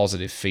people's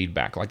positive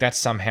feedback. Like that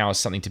somehow is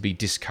something to be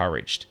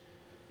discouraged.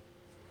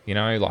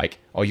 Like,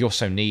 oh, you're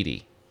so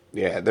needy.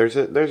 Yeah, there's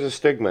a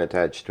stigma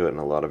attached to it in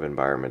a lot of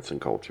environments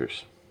and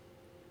cultures.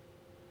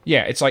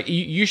 Yeah, it's like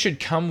you should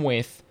come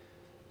with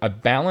a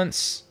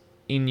balance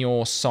in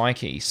your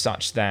psyche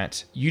such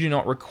that you do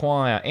not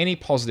require any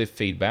positive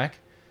feedback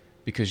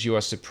because you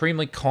are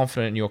supremely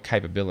confident in your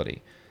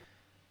capability.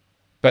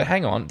 But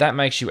hang on, that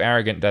makes you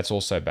arrogant. That's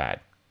also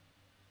bad.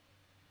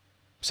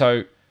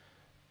 So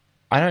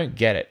I don't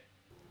get it.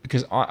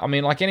 Because, I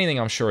mean, like anything,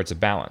 I'm sure it's a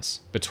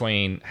balance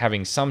between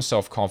having some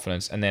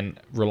self-confidence and then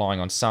relying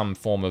on some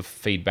form of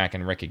feedback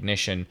and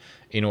recognition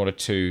in order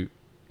to,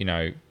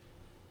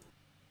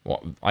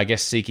 I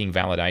guess seeking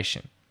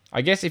validation.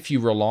 I guess if you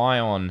rely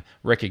on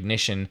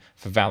recognition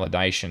for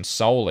validation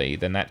solely,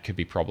 then that could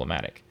be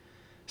problematic.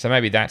 So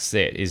maybe that's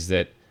it, is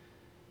that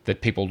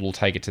people will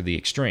take it to the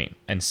extreme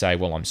and say,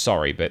 well, I'm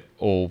sorry, but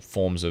all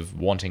forms of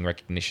wanting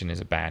recognition is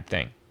a bad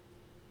thing.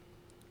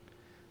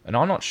 And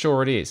I'm not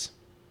sure it is.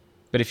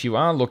 But if you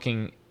are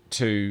looking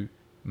to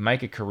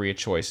make a career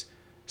choice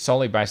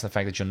solely based on the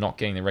fact that you're not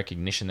getting the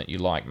recognition that you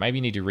like, maybe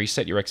you need to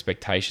reset your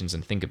expectations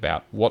and think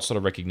about what sort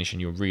of recognition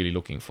you're really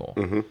looking for.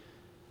 Mm-hmm.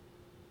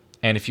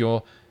 And if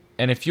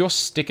you're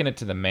sticking it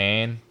to the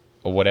man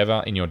or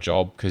whatever in your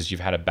job because you've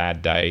had a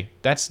bad day,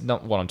 that's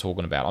not what I'm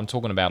talking about. I'm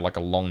talking about like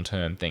a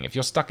long-term thing. If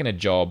you're stuck in a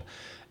job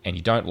and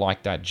you don't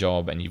like that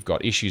job and you've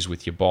got issues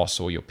with your boss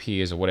or your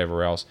peers or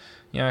whatever else,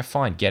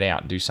 fine, get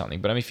out and do something.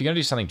 But I mean, if you're going to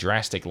do something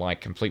drastic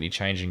like completely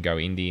change and go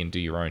indie and do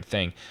your own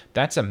thing,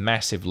 that's a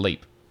massive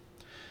leap.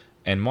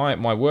 And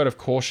my word of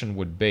caution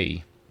would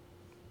be,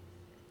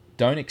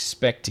 don't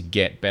expect to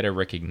get better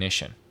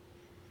recognition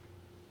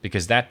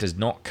because that does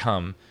not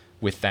come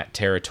with that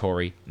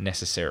territory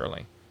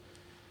necessarily.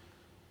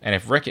 And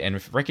if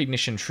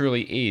recognition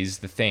truly is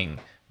the thing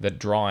that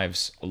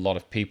drives a lot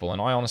of people, and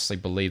I honestly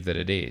believe that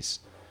it is,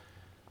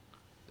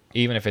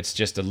 even if it's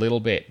just a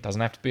little bit,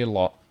 doesn't have to be a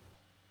lot.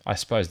 I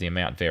suppose the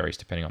amount varies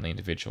depending on the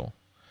individual.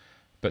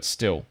 but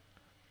still,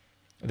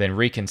 then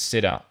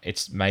reconsider.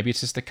 Maybe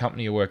it's just the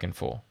company you're working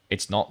for.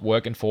 It's not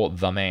working for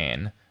the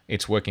man.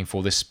 It's working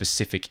for this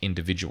specific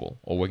individual,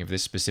 or working for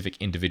this specific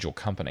individual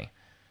company.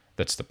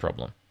 That's the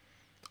problem.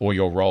 Or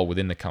your role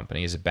within the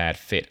company is a bad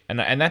fit.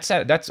 And that's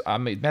a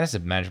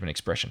management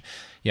expression.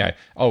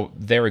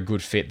 They're a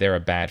good fit, they're a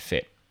bad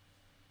fit.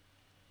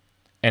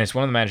 And it's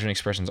one of the management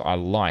expressions I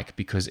like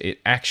because it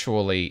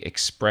actually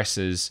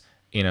expresses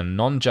in a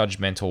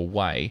non-judgmental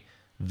way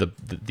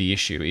the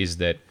issue is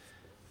that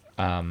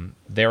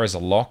there is a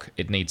lock,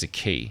 it needs a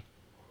key,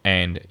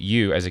 and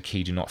you as a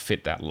key do not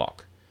fit that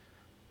lock,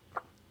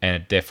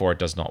 and therefore it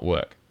does not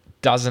work.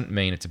 Doesn't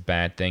mean it's a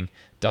bad thing.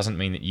 Doesn't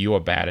mean that you are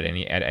bad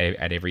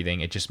at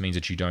everything. It just means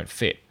that you don't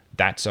fit.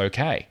 That's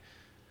okay.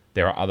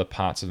 There are other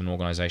parts of an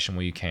organization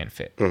where you can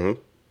fit.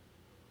 Mm-hmm.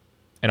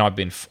 And I've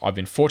been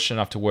fortunate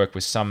enough to work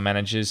with some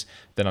managers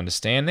that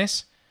understand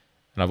this,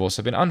 and I've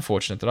also been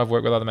unfortunate that I've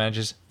worked with other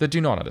managers that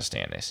do not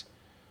understand this.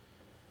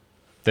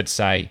 That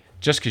say,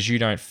 just because you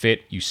don't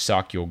fit, you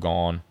suck, you're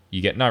gone.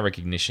 You get no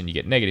recognition, you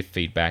get negative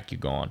feedback, you're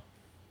gone.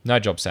 No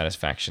job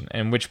satisfaction.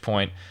 And at which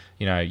point,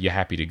 you're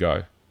happy to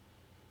go.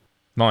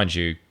 Mind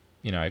you,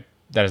 that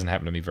doesn't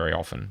happen to me very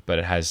often, but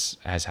it has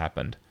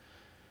happened.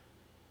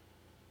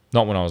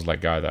 Not when I was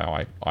let go,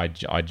 though. I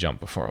jumped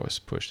before I was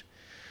pushed.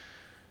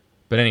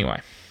 But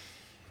anyway.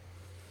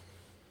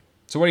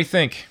 So what do you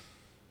think?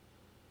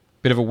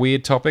 Bit of a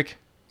weird topic?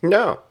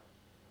 No.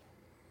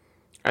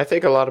 I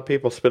think a lot of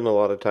people spend a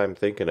lot of time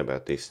thinking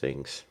about these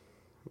things,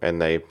 and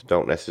they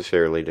don't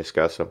necessarily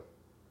discuss them.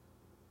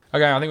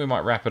 Okay, I think we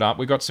might wrap it up.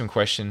 We got some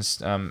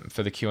questions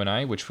for the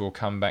Q&A, which we'll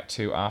come back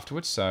to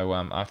afterwards. So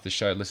after the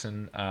show,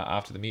 listen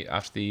after the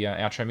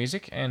outro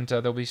music, and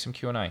there'll be some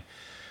Q&A.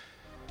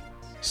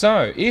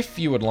 So if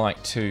you would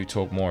like to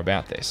talk more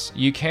about this,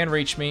 you can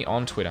reach me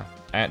on Twitter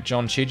at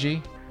John Chidgey,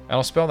 and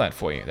I'll spell that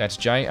for you. That's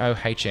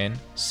JOHNCHIDGEY.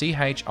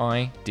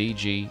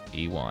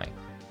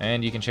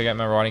 And you can check out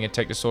my writing at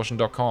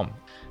techdistortion.com.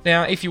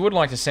 Now, if you would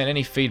like to send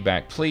any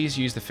feedback, please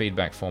use the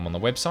feedback form on the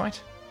website.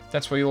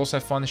 That's where you'll also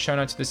find the show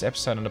notes of this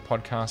episode under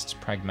podcasts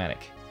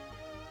Pragmatic.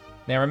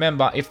 Now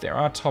remember, if there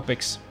are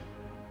topics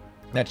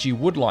that you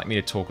would like me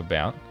to talk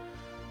about,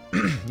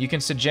 you can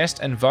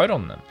suggest and vote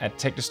on them at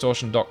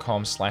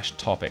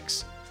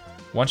techdistortion.com/topics.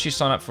 Once you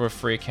sign up for a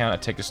free account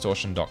at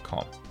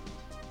techdistortion.com.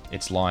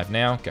 It's live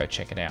now, go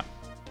check it out.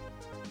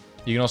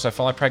 You can also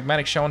follow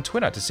Pragmatic Show on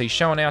Twitter to see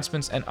show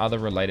announcements and other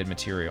related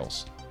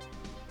materials.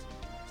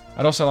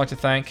 I'd also like to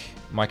thank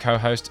my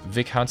co-host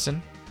Vic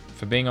Hudson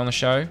for being on the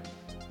show.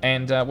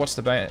 And what's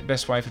the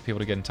best way for people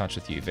to get in touch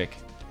with you, Vic?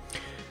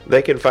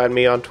 They can find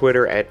me on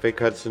Twitter at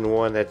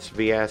VicHudson1. That's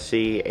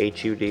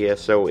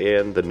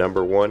VICHUDSON, the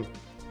number 1.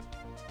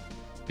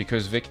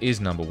 Because Vic is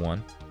number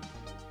 1.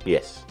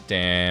 Yes.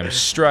 Damn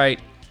straight.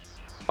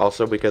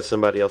 Also because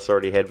somebody else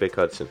already had Vic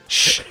Hudson.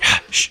 Shh.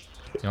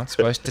 You're not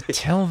supposed to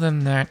tell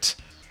them that.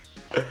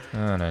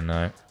 I don't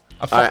know.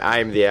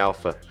 I'm the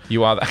alpha.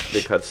 You are the...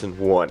 Vic Hudson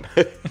 1.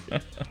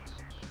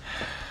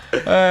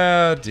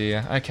 Oh,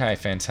 dear. Okay,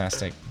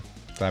 fantastic.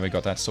 Glad we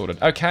got that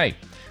sorted. Okay,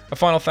 a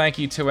final thank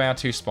you to our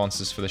 2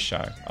 sponsors for the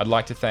show. I'd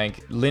like to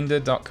thank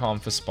lynda.com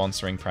for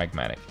sponsoring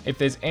Pragmatic. If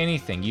there's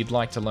anything you'd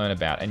like to learn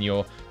about and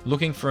you're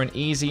looking for an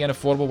easy and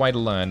affordable way to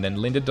learn, then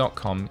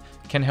lynda.com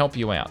can help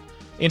you out.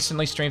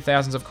 Instantly stream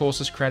thousands of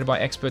courses created by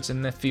experts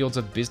in the fields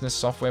of business,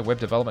 software, web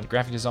development,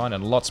 graphic design,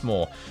 and lots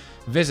more.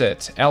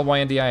 Visit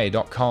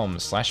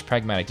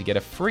lynda.com/pragmatic to get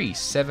a free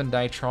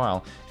 7-day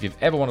trial. If you've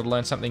ever wanted to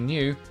learn something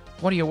new,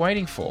 what are you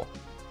waiting for?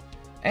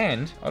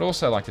 And I'd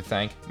also like to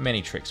thank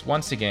Manytricks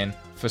once again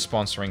for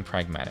sponsoring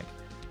Pragmatic.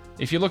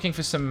 If you're looking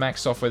for some Mac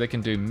software that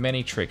can do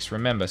many tricks,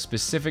 remember,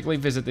 specifically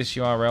visit this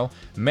URL,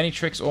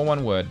 manytricks, all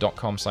one word,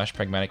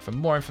 .com/pragmatic for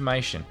more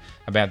information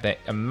about their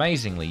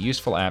amazingly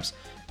useful apps,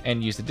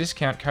 and use the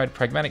discount code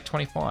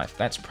Pragmatic25.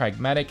 That's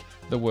Pragmatic,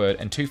 the word,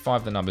 and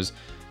 25 the numbers,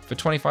 for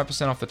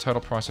 25% off the total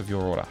price of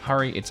your order.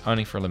 Hurry, it's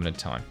only for a limited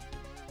time.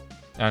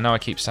 And I know I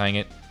keep saying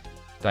it,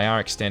 they are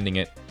extending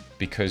it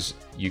because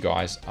you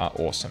guys are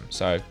awesome.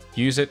 So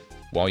use it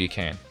while you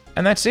can.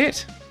 And that's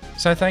it.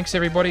 So thanks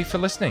everybody for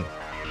listening.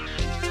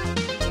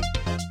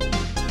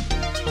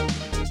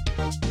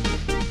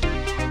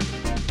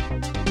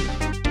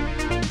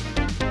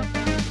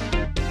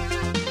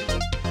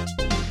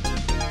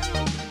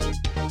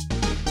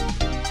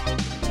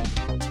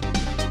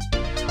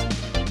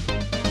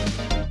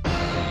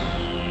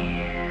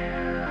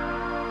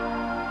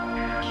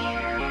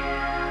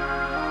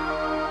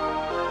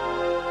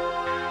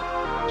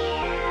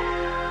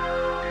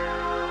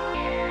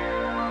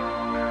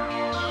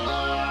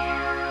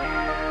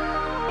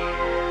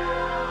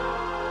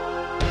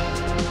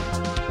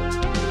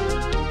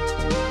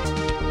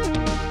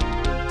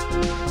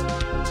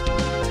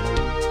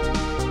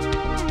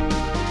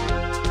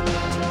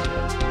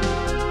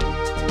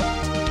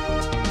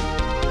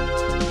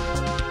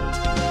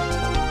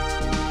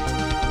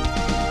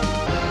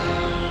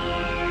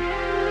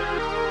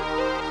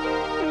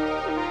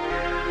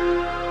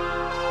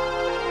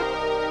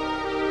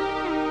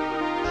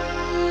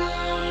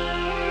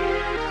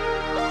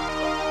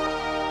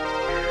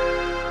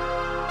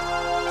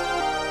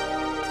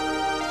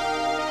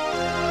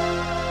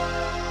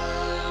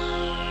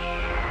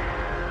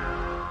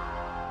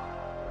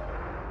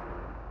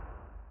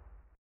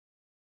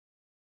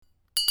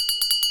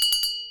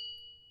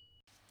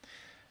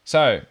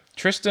 So,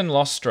 Tristan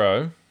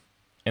Lostro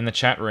in the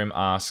chat room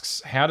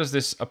asks, how does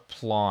this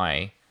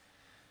apply,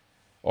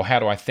 or how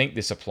do I think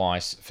this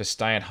applies for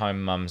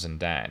stay-at-home mums and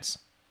dads?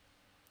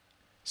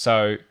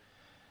 So,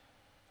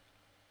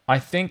 I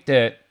think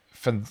that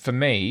for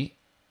me,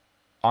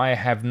 I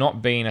have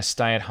not been a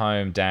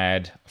stay-at-home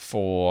dad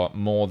for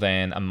more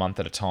than a month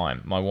at a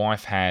time. My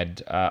wife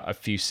had a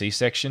few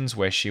C-sections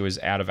where she was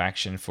out of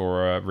action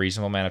for a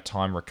reasonable amount of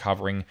time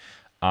recovering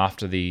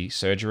after the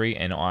surgery,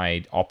 and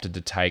I opted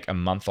to take a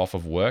month off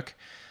of work.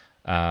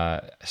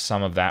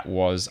 Some of that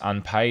was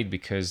unpaid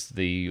because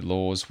the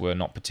laws were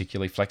not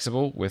particularly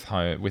flexible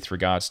with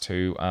regards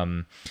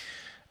to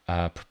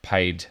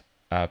paid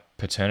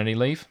paternity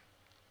leave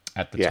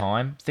at the Yeah.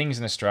 time. Things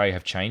in Australia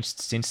have changed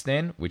since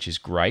then, which is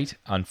great.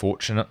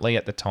 Unfortunately,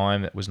 at the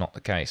time, it was not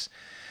the case.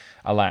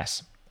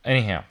 Alas.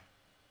 Anyhow,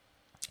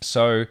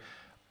 so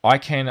I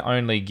can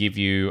only give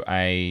you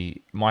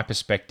my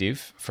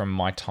perspective from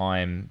my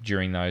time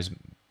during those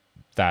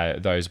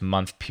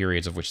month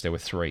periods, of which there were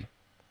 3.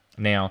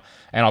 Now,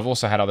 and I've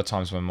also had other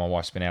times when my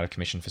wife's been out of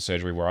commission for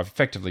surgery where I've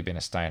effectively been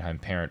a stay-at-home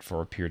parent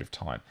for a period of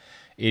time.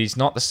 It is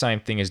not the same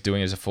thing as doing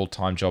it as a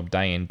full-time job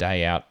day in,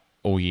 day out,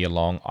 all year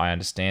long. I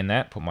understand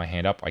that. Put my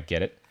hand up. I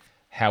get it.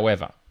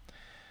 However,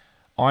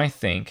 I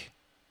think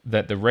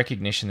that the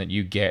recognition that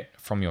you get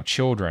from your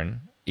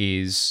children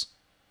is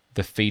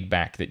the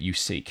feedback that you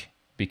seek,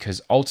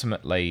 because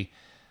ultimately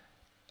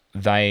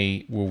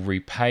they will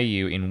repay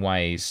you in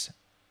ways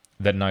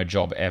that no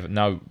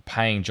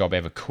paying job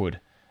ever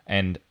could,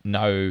 and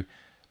no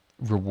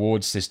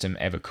reward system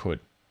ever could.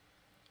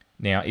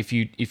 Now, if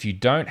you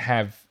don't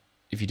have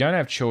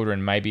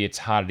children, maybe it's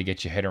harder to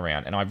get your head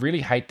around. And I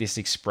really hate this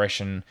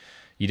expression,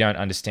 you don't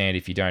understand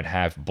if you don't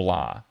have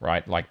blah,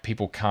 right? Like,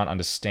 people can't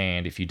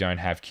understand if you don't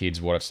have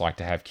kids what it's like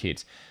to have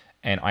kids.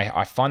 And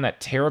I find that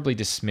terribly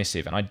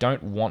dismissive, and I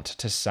don't want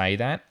to say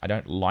that. I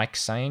don't like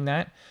saying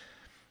that.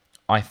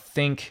 I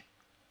think,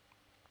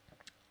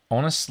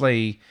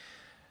 honestly,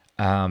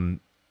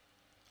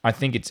 I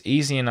think it's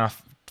easy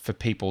enough for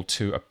people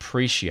to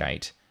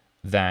appreciate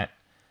that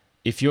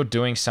if you're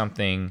doing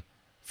something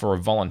for a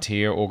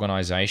volunteer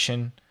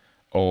organization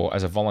or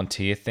as a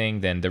volunteer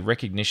thing, then the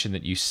recognition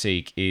that you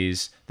seek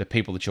is the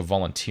people that you're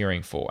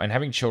volunteering for. And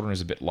having children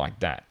is a bit like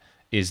that,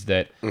 is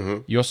that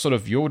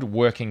you're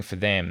working for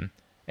them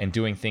and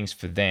doing things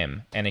for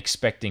them and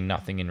expecting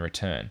nothing in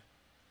return.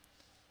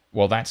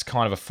 Well, that's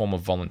kind of a form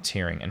of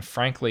volunteering. And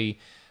frankly,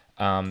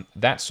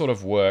 that sort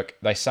of work,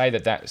 they say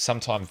that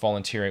sometimes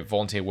volunteer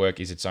work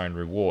is its own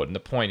reward. And the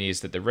point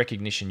is that the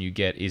recognition you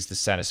get is the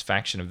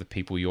satisfaction of the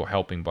people you're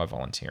helping by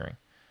volunteering.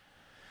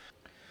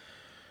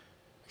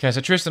 Okay,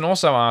 so Tristan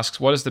also asks,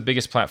 what is the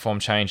biggest platform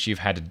change you've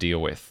had to deal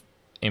with?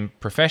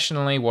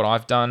 Professionally, what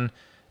I've done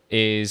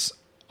is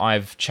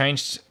I've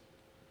changed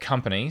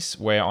companies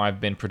where I've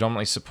been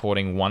predominantly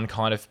supporting one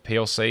kind of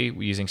PLC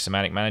using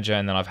Semantic Manager,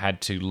 and then I've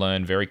had to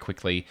learn very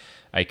quickly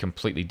a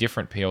completely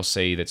different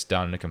PLC that's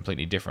done in a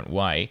completely different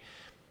way.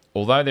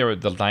 Although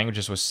the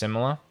languages were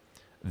similar,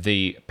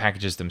 the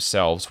packages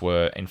themselves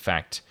were, in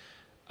fact,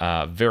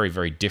 very,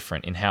 very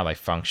different in how they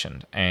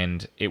functioned.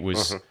 And it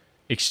was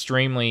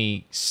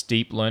extremely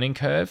steep learning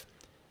curve,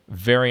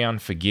 very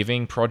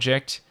unforgiving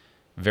project,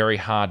 very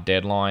hard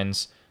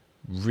deadlines,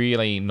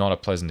 really not a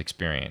pleasant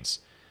experience.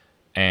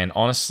 And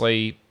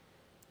honestly,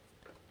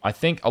 I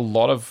think a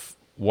lot of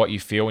what you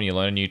feel when you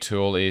learn a new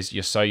tool is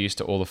you're so used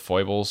to all the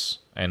foibles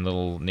and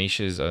little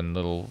niches and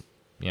little,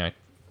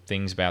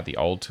 things about the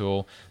old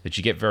tool that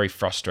you get very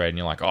frustrated and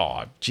you're like,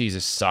 oh,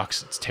 Jesus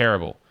sucks. It's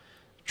terrible.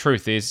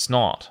 Truth is, it's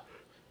not.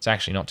 It's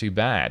actually not too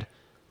bad.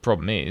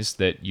 Problem is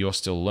that you're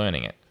still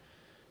learning it.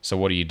 So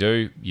what do?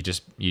 You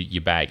just you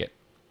bag it.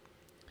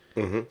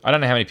 I don't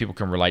know how many people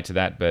can relate to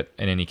that, but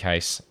in any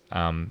case,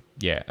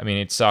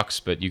 it sucks,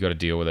 but you got to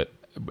deal with it.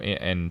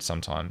 And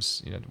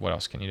sometimes, what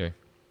else can you do?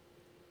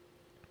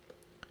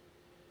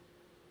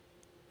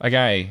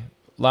 Okay,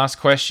 last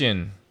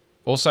question.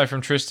 Also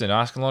from Tristan,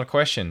 asking a lot of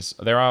questions.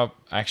 There are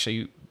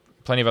actually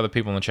plenty of other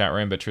people in the chat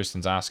room, but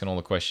Tristan's asking all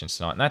the questions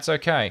tonight, and that's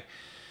okay.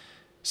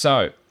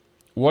 So,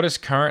 what is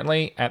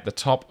currently at the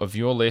top of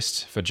your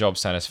list for job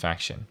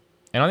satisfaction?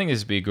 And I think this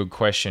would be a good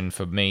question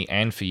for me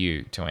and for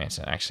you to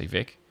answer, actually,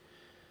 Vic.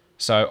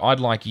 So, I'd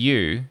like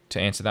you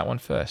to answer that one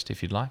first,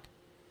 if you'd like.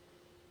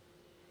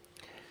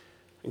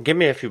 Give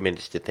me a few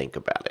minutes to think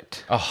about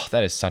it. Oh,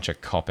 that is such a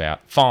cop-out.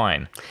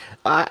 Fine.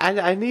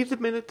 I need a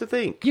minute to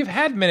think. You've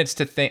had minutes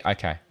to think.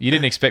 Okay. You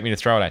didn't expect me to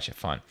throw it at you.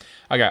 Fine.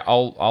 Okay,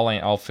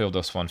 I'll fill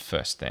this one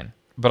first then.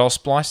 But I'll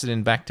splice it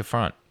in back to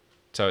front.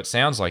 So it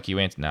sounds like you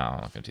answered. No, I'm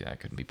not going to do that. I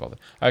couldn't be bothered.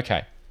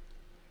 Okay.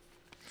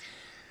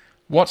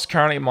 What's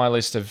currently on my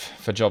list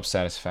for job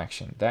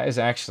satisfaction? That is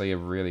actually a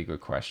really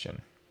good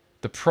question.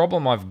 The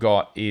problem I've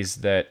got is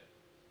that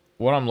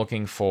what I'm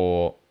looking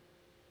for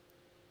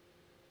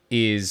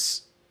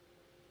is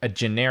a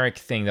generic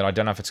thing that I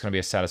don't know if it's going to be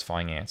a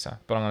satisfying answer,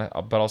 but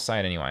I'll say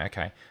it anyway.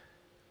 Okay.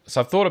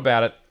 So I've thought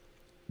about it.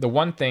 The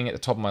one thing at the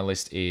top of my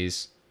list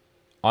is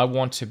I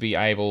want to be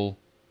able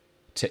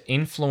to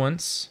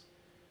influence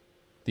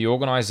the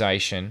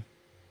organization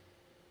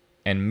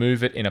and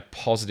move it in a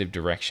positive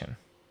direction.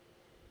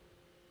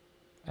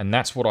 And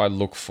that's what I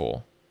look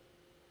for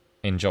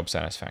in job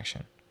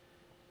satisfaction.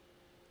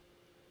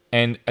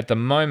 And at the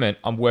moment,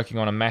 I'm working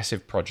on a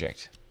massive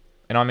project.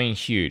 And I mean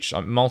huge.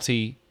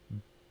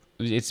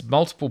 It's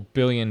multiple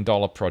 $billion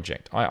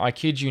project. I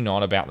kid you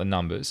not about the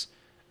numbers.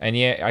 And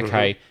yeah,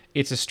 okay,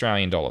 it's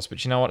Australian dollars.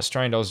 But you know what?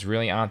 Australian dollars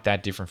really aren't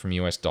that different from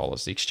US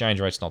dollars. The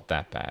exchange rate's not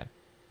that bad.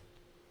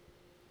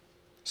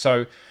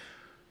 So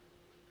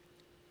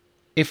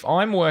if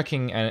I'm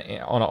working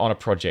on a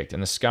project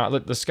and the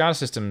SCADA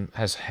system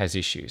has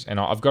issues, and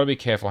I've got to be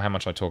careful how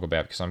much I talk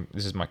about because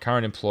this is my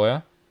current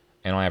employer,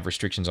 and I have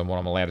restrictions on what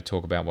I'm allowed to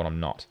talk about, what I'm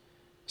not.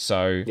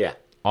 So Yeah.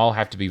 I'll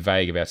have to be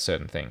vague about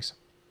certain things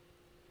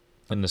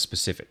and the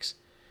specifics.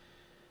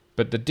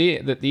 But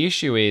the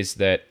issue is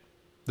that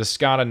the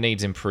SCADA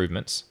needs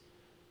improvements,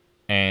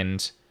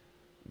 and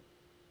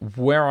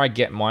where I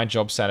get my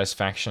job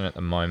satisfaction at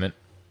the moment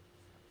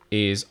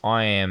is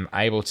I am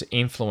able to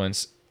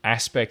influence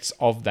aspects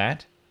of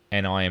that,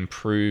 and I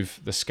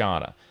improve the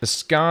SCADA. The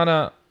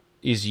SCADA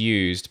is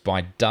used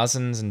by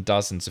dozens and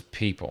dozens of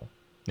people.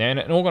 Now, in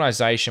an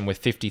organization with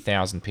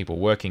 50,000 people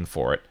working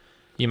for it,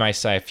 you may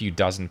say a few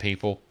dozen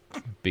people,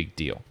 big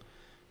deal.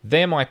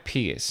 They're my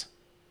peers.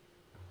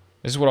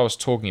 This is what I was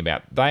talking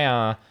about. They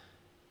are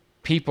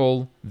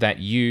people that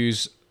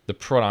use the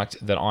product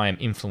that I am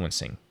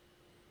influencing.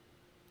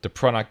 The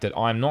product that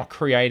I'm not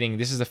creating.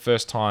 This is the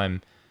first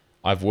time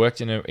I've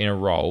worked in a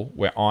role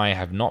where I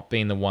have not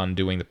been the one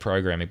doing the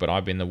programming, but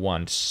I've been the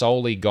one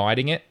solely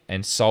guiding it,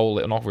 and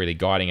solely, not really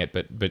guiding it,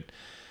 but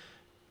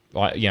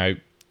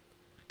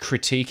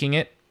critiquing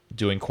it,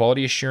 doing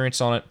quality assurance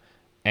on it,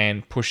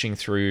 and pushing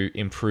through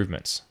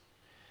improvements.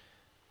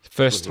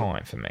 First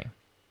time for me.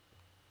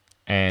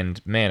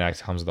 And man, that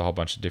comes with a whole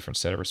bunch of different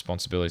set of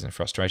responsibilities and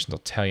frustrations, I'll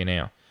tell you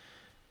now.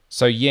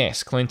 So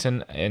yes,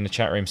 Clinton in the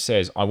chat room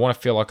says, I want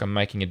to feel like I'm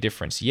making a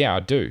difference. Yeah,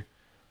 I do.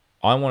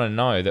 I want to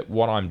know that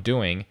what I'm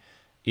doing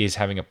is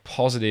having a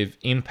positive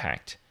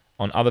impact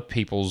on other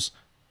people's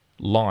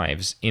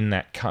lives in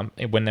that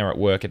when they're at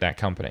work at that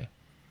company.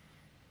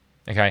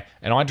 Okay,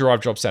 and I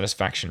derive job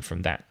satisfaction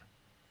from that.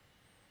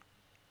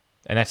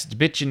 And that's a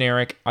bit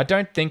generic. I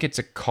don't think it's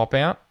a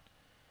cop-out.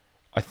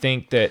 I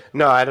think that...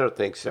 No, I don't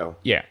think so.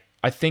 Yeah,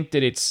 I think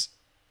that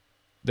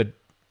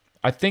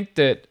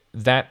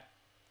that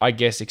I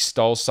guess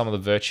extols some of the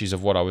virtues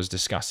of what I was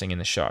discussing in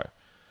the show.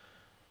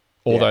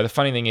 Although the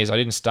funny thing is, I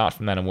didn't start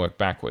from that and work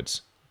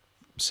backwards.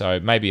 So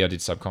maybe I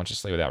did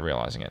subconsciously without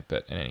realizing it,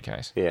 but in any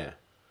case. Yeah.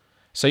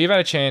 So you've had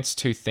a chance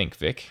to think,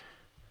 Vic.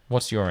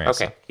 What's your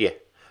answer? Okay, yeah.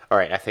 All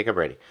right, I think I'm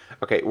ready.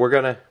 Okay, we're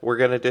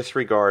gonna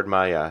disregard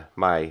my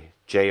my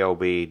job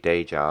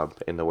day job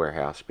in the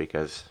warehouse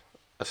because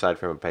aside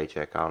from a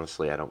paycheck,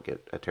 honestly, I don't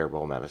get a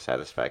terrible amount of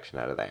satisfaction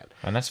out of that.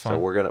 And that's fine. So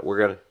we're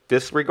gonna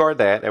disregard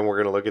that, and we're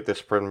gonna look at this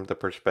from the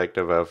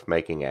perspective of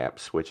making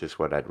apps, which is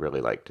what I'd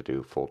really like to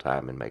do full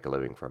time and make a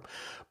living from.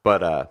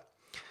 But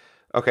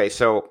okay,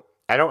 so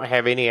I don't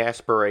have any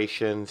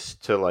aspirations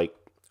to like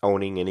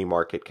owning any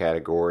market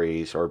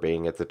categories or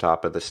being at the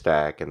top of the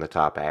stack and the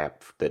top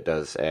app that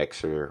does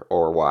X or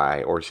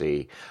Y or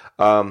Z.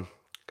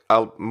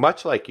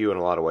 Much like you in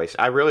a lot of ways,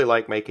 I really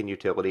like making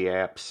utility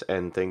apps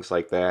and things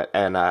like that.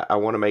 And I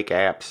want to make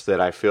apps that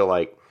I feel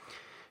like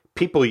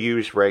people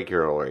use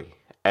regularly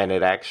and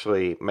it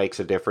actually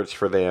makes a difference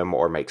for them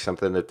or makes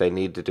something that they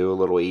need to do a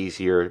little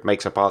easier,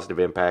 makes a positive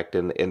impact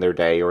in their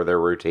day or their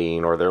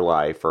routine or their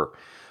life or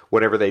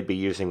whatever they'd be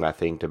using my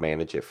thing to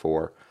manage it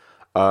for.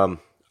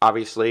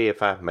 Obviously,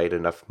 if I made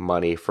enough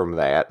money from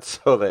that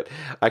so that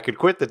I could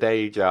quit the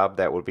day job,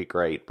 that would be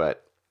great.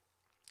 But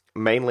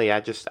mainly,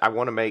 I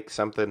want to make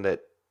something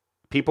that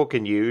people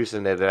can use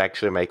and that it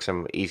actually makes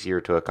them easier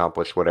to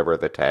accomplish whatever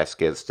the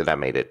task is that I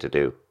made it to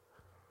do.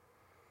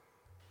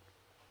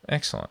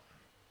 Excellent.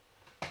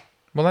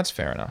 Well, that's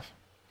fair enough.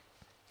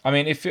 I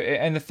mean,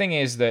 and the thing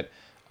is that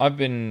I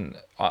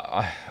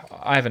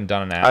haven't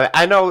done an app.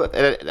 I know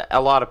a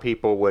lot of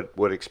people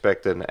would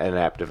expect an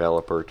app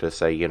developer to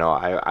say,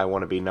 I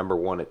want to be number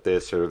one at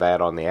this or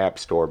that on the App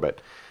Store, but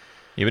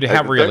yeah, but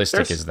how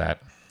realistic is that?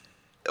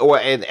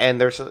 Well, and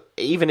there's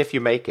even if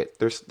you make it,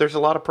 there's a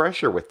lot of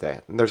pressure with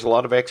that, and there's a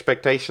lot of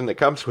expectation that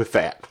comes with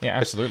that. Yeah,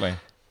 absolutely,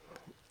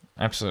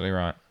 absolutely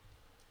right.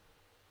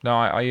 No,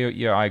 I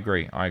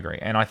agree,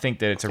 and I think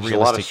that it's there's a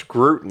lot of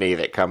scrutiny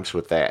that comes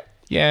with that.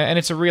 Yeah, and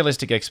it's a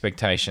realistic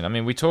expectation. I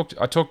mean, I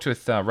talked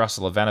with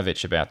Russell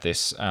Ivanovich about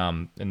this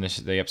in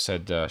the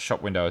episode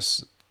Shopfront window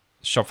is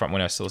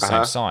still the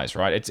same size,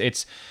 right?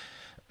 It's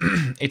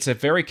it's a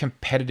very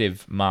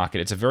competitive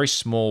market. It's a very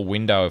small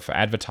window for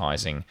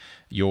advertising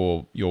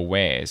your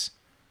wares.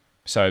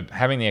 So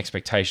having the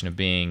expectation of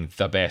being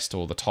the best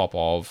or the top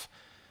of,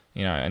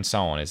 and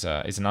so on is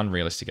an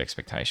unrealistic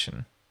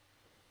expectation,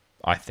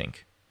 I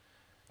think.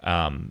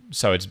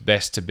 So it's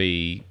best to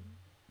be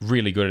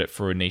really good at it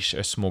for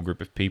a small group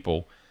of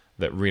people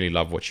that really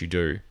love what you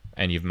do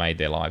and you've made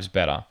their lives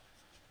better.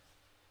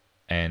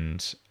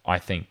 And I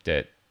think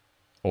that,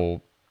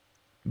 or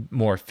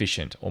more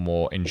efficient or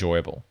more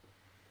enjoyable.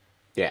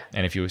 Yeah.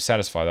 And if you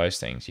satisfy those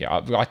things,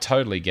 yeah, I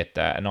totally get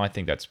that, and I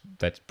think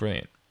that's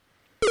brilliant.